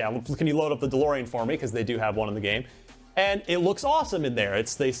 so yeah, can you load up the DeLorean for me? Because they do have one in the game. And it looks awesome in there.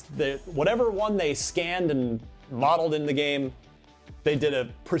 It's whatever one they scanned and modeled in the game, they did a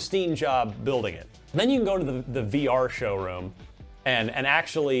pristine job building it. And then you can go to the VR showroom and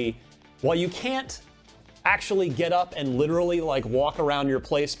actually, while you can't actually get up and literally like walk around your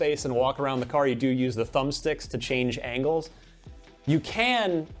play space and walk around the car, you do use the thumbsticks to change angles. You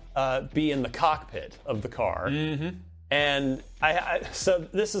can be in the cockpit of the car. Mm-hmm. And so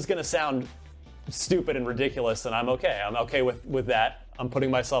this is gonna sound stupid and ridiculous, and I'm okay with that. I'm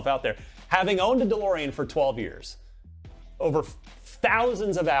putting myself out there. Having owned a DeLorean for 12 years, over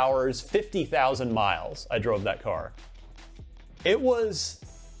thousands of hours, 50,000 miles, I drove that car. It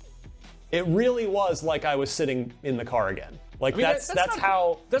really was like I was sitting in the car again. Like, I mean, that's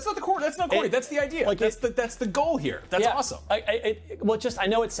how. That's not the core. That's not corny. That's the idea. Like that's the goal here. That's awesome. I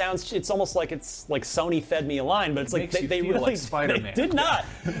know it sounds. It's almost like it's like Sony fed me a line, but it's like they really like Spider-Man. They did not.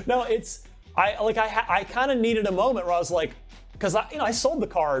 No, it's. I kind of needed a moment where I was like, because I sold the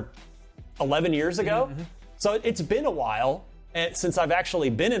car 11 years ago, so it's been a while since I've actually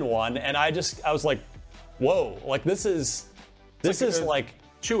been in one, and I was like, whoa, like this is like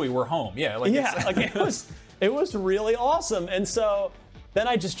Chewy, we're home. Yeah, it was really awesome, and so then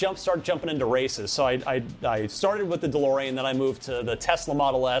I just started jumping into races. So I started with the DeLorean, then I moved to the Tesla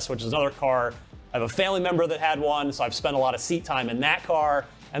Model S, which is another car. I have a family member that had one, so I've spent a lot of seat time in that car.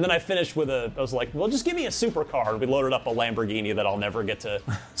 And then I finished with I was like, well, just give me a supercar. We loaded up a Lamborghini that I'll never get to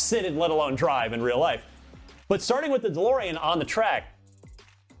sit in, let alone drive in real life. But starting with the DeLorean on the track,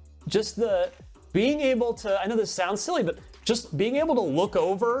 just being able to, I know this sounds silly, but just being able to look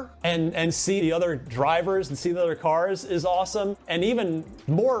over and see the other drivers and see the other cars is awesome. And even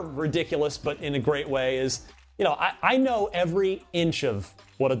more ridiculous, but in a great way, is, I know every inch of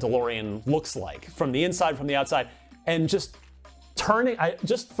what a DeLorean looks like from the inside, from the outside, and just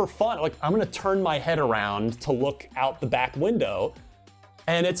just for fun, like I'm gonna turn my head around to look out the back window,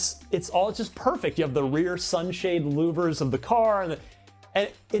 and it's all just perfect. You have the rear sunshade louvers of the car,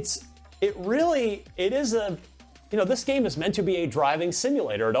 and this game is meant to be a driving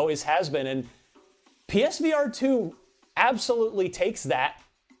simulator. It always has been, and PSVR 2 absolutely takes that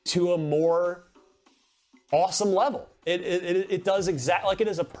to a more awesome level. It does exactly, like, it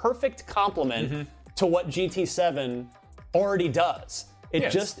is a perfect complement to what GT7 already does.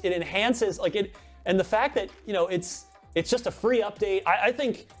 It enhances, like, it, and the fact that it's just a free update. I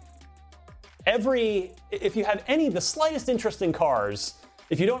think if you have the slightest interest in cars,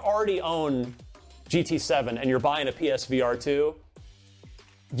 if you don't already own GT7 and you're buying a PSVR 2,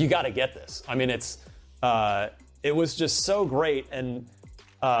 you got to get this. I mean, it was just so great, and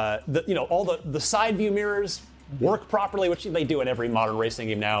all the side view mirrors work properly, which they do in every modern racing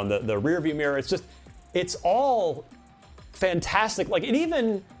game now, and the rear view mirror. It's all fantastic. Like, it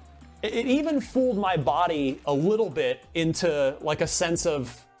even fooled my body a little bit into like a sense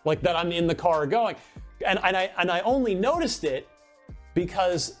of like that I'm in the car going, and I only noticed it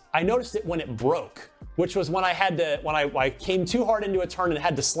because I noticed it when it broke, which was when I came too hard into a turn and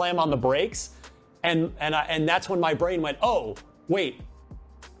had to slam on the brakes, and that's when my brain went, oh wait,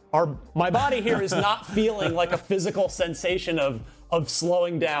 my body here is not feeling like a physical sensation of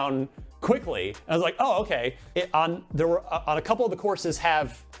slowing down quickly. I was like, oh, okay. On a couple of the courses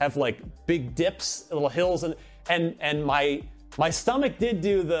have like big dips, little hills, and my stomach did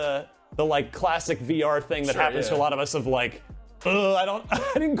do the like classic VR thing that happens to a lot of us of like, I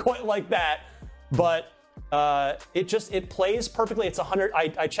didn't quite like that, but it plays perfectly. It's 100.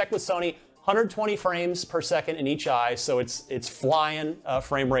 I checked with Sony, 120 frames per second in each eye, so it's flying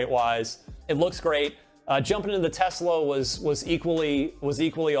frame rate wise. It looks great. Jumping into the Tesla was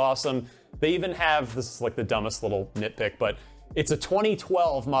equally awesome. They even have, this is like the dumbest little nitpick, but it's a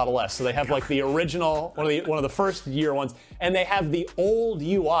 2012 Model S, so they have like the original, one of the first year ones, and they have the old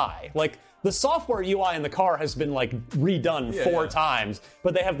UI. Like the software UI in the car has been like redone 4 times,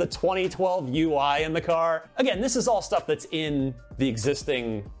 but they have the 2012 UI in the car. Again, this is all stuff that's in the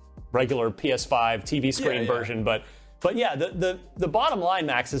existing regular PS5 TV screen version, but yeah, the bottom line,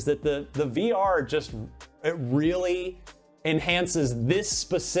 Max, is that the VR it really enhances this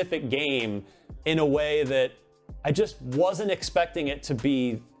specific game in a way that I just wasn't expecting it to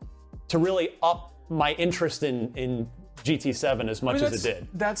really up my interest in GT7 as much as it did.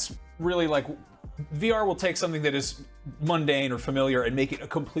 That's really like, VR will take something that is mundane or familiar and make it a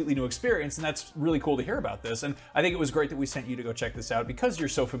completely new experience, and that's really cool to hear about this. And I think it was great that we sent you to go check this out because you're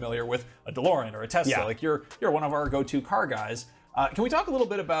so familiar with a DeLorean or a Tesla. Yeah. Like you're one of our go-to car guys. Can we talk a little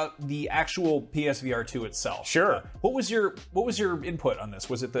bit about the actual PSVR 2 itself? Sure. What was your input on this?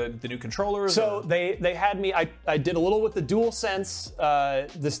 Was it the new controllers? So they had me. I did a little with the DualSense.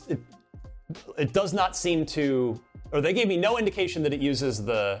 It does not seem to, or they gave me no indication that it uses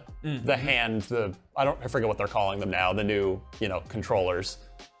the hand. I forget what they're calling them now. The new controllers,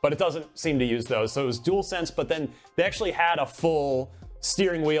 but it doesn't seem to use those. So it was DualSense, but then they actually had a full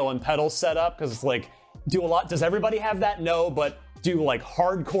steering wheel and pedals set up because it's like. Does everybody have that? No, but do like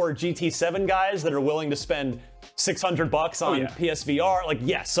hardcore GT7 guys that are willing to spend $600 on PSVR? Like,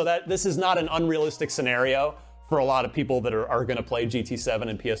 yes. So this is not an unrealistic scenario for a lot of people that are going to play GT7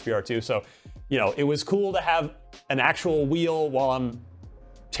 and PSVR 2. So, it was cool to have an actual wheel while I'm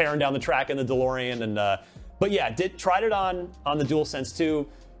tearing down the track in the DeLorean. And but yeah, tried it on the DualSense 2.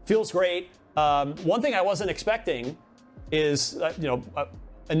 Feels great. One thing I wasn't expecting is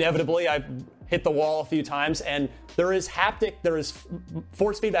inevitably I've hit the wall a few times, and there is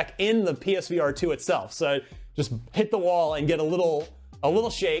force feedback in the PSVR 2 itself. So just hit the wall and get a little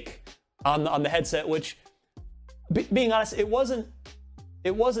shake on the headset, which, being honest, it wasn't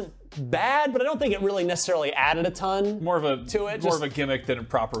bad, but I don't think it really necessarily added a ton to it. More of a gimmick than a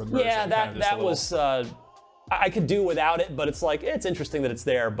proper immersion. Yeah, that was I could do without it, but it's like it's interesting that it's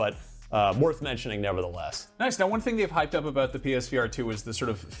there, but. Worth mentioning, nevertheless. Nice. Now, one thing they've hyped up about the PSVR 2 is the sort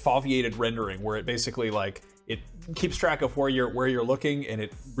of foveated rendering, where it basically it keeps track of where you're looking, and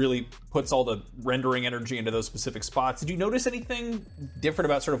it really puts all the rendering energy into those specific spots. Did you notice anything different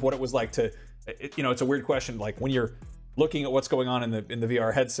about sort of what it was like to? It's a weird question. Like when you're looking at what's going on in the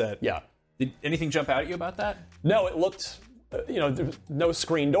VR headset. Yeah. Did anything jump out at you about that? No, it looked. There was no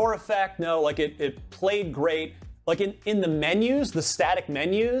screen door effect. No, like it played great. Like in the menus, the static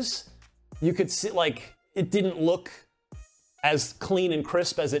menus. You could see, like, it didn't look as clean and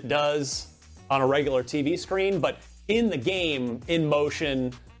crisp as it does on a regular TV screen, but in the game, in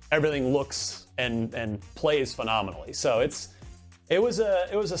motion, everything looks and plays phenomenally. So it was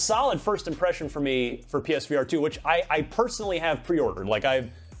a solid first impression for me for PSVR 2, which I personally have pre-ordered. Like I've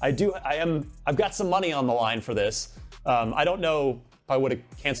got some money on the line for this. I don't know if I would have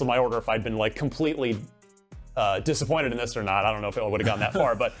canceled my order if I'd been like completely disappointed in this or not. I don't know if it would have gone that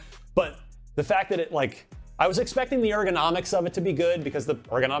far, but the fact that I was expecting the ergonomics of it to be good because the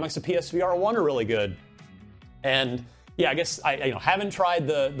ergonomics of PSVR 1 are really good. And yeah, I guess I haven't tried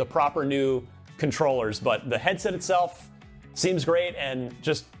the proper new controllers, but the headset itself seems great and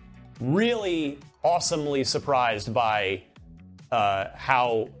just really awesomely surprised by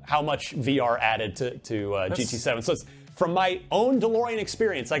how much VR added to GT7. So from my own DeLorean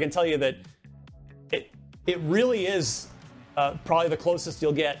experience, I can tell you that it really is probably the closest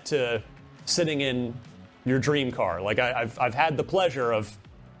you'll get to sitting in your dream car. Like I've had the pleasure of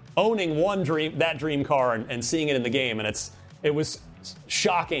owning that dream car and seeing it in the game, and it was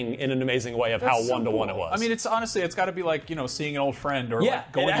shocking in an amazing way of how one-to-one it was. I mean, it's got to be like, seeing an old friend or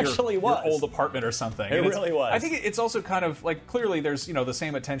like going to your old apartment or something. It really was. I think it's also kind of like, clearly there's, the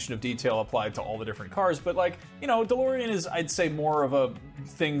same attention of detail applied to all the different cars, but like, DeLorean is, I'd say, more of a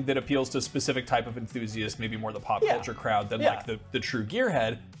thing that appeals to a specific type of enthusiast, maybe more the pop culture crowd than like the true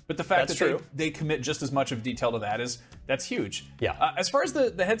gearhead. But the fact that they commit just as much of detail to that's huge. Yeah. As far as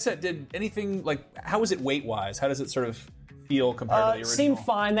the headset, did anything, like, how was it weight-wise? How does it sort of feel compared to the original? Seemed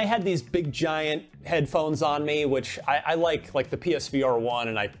fine. They had these big giant headphones on me, which I like the PSVR 1,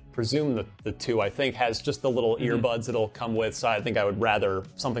 and I presume the 2, I think, has just the little earbuds it'll come with, so I think I would rather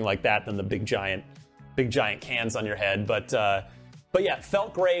something like that than the big giant cans on your head. But yeah, it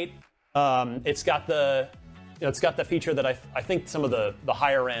felt great. It's got the feature that I think some of the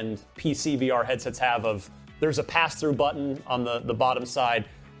higher end PC VR headsets have of there's a pass-through button on the bottom side.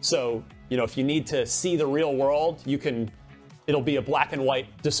 So, if you need to see the real world, it'll be a black and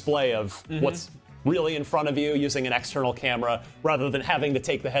white display of what's really in front of you using an external camera, rather than having to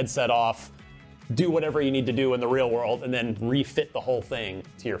take the headset off, do whatever you need to do in the real world, and then refit the whole thing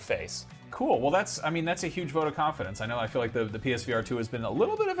to your face. Cool. Well, that's a huge vote of confidence. I feel like the PSVR 2 has been a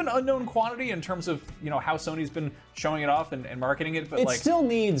little bit of an unknown quantity in terms of, how Sony's been showing it off and marketing it, but it still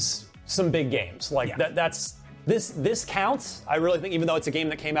needs some big games. This counts. I really think, even though it's a game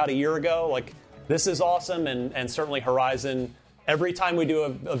that came out a year ago, this is awesome, and certainly Horizon. Every time we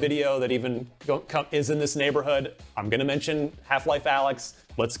do a video that even is in this neighborhood, I'm going to mention Half-Life Alyx.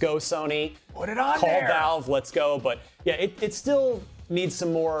 Let's go, Sony. Put it on Call there. Valve. Let's go. But yeah, it still needs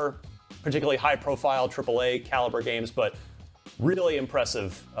some more, particularly high-profile AAA caliber games, but really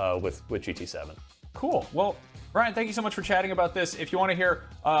impressive with GT7. Cool. Well, Ryan, thank you so much for chatting about this. If you want to hear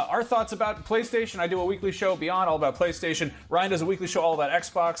our thoughts about PlayStation, I do a weekly show, Beyond, all about PlayStation. Ryan does a weekly show all about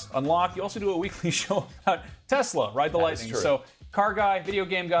Xbox, Unlocked. You also do a weekly show about Tesla, Ride the Lightning. So, car guy, video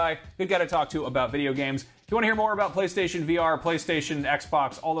game guy, good guy to talk to about video games. If you want to hear more about PlayStation VR, PlayStation,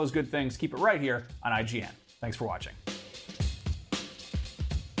 Xbox, all those good things, keep it right here on IGN. Thanks for watching.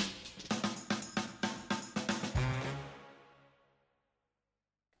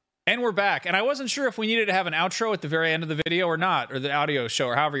 And we're back, and I wasn't sure if we needed to have an outro at the very end of the video or not, or the audio show,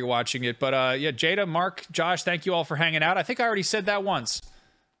 or however you're watching it. But yeah, Jada, Mark, Josh, thank you all for hanging out. I think I already said that once.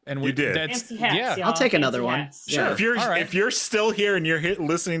 And you did. Fancy hats, yeah. y'all. I'll take another Fancy one. hats. Sure. Yeah. If you're still here and you're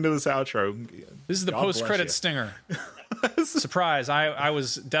listening to this outro, This is the God bless post-credit you. stinger. Surprise! I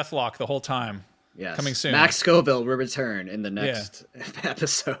was Deathlock the whole time. Yes. Coming soon. Max Scoville will return in the next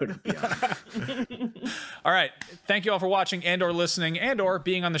episode. All right. Thank you all for watching and/or listening and/or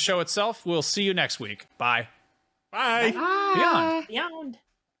being on the show itself. We'll see you next week. Bye. Bye. Beyond. Beyond.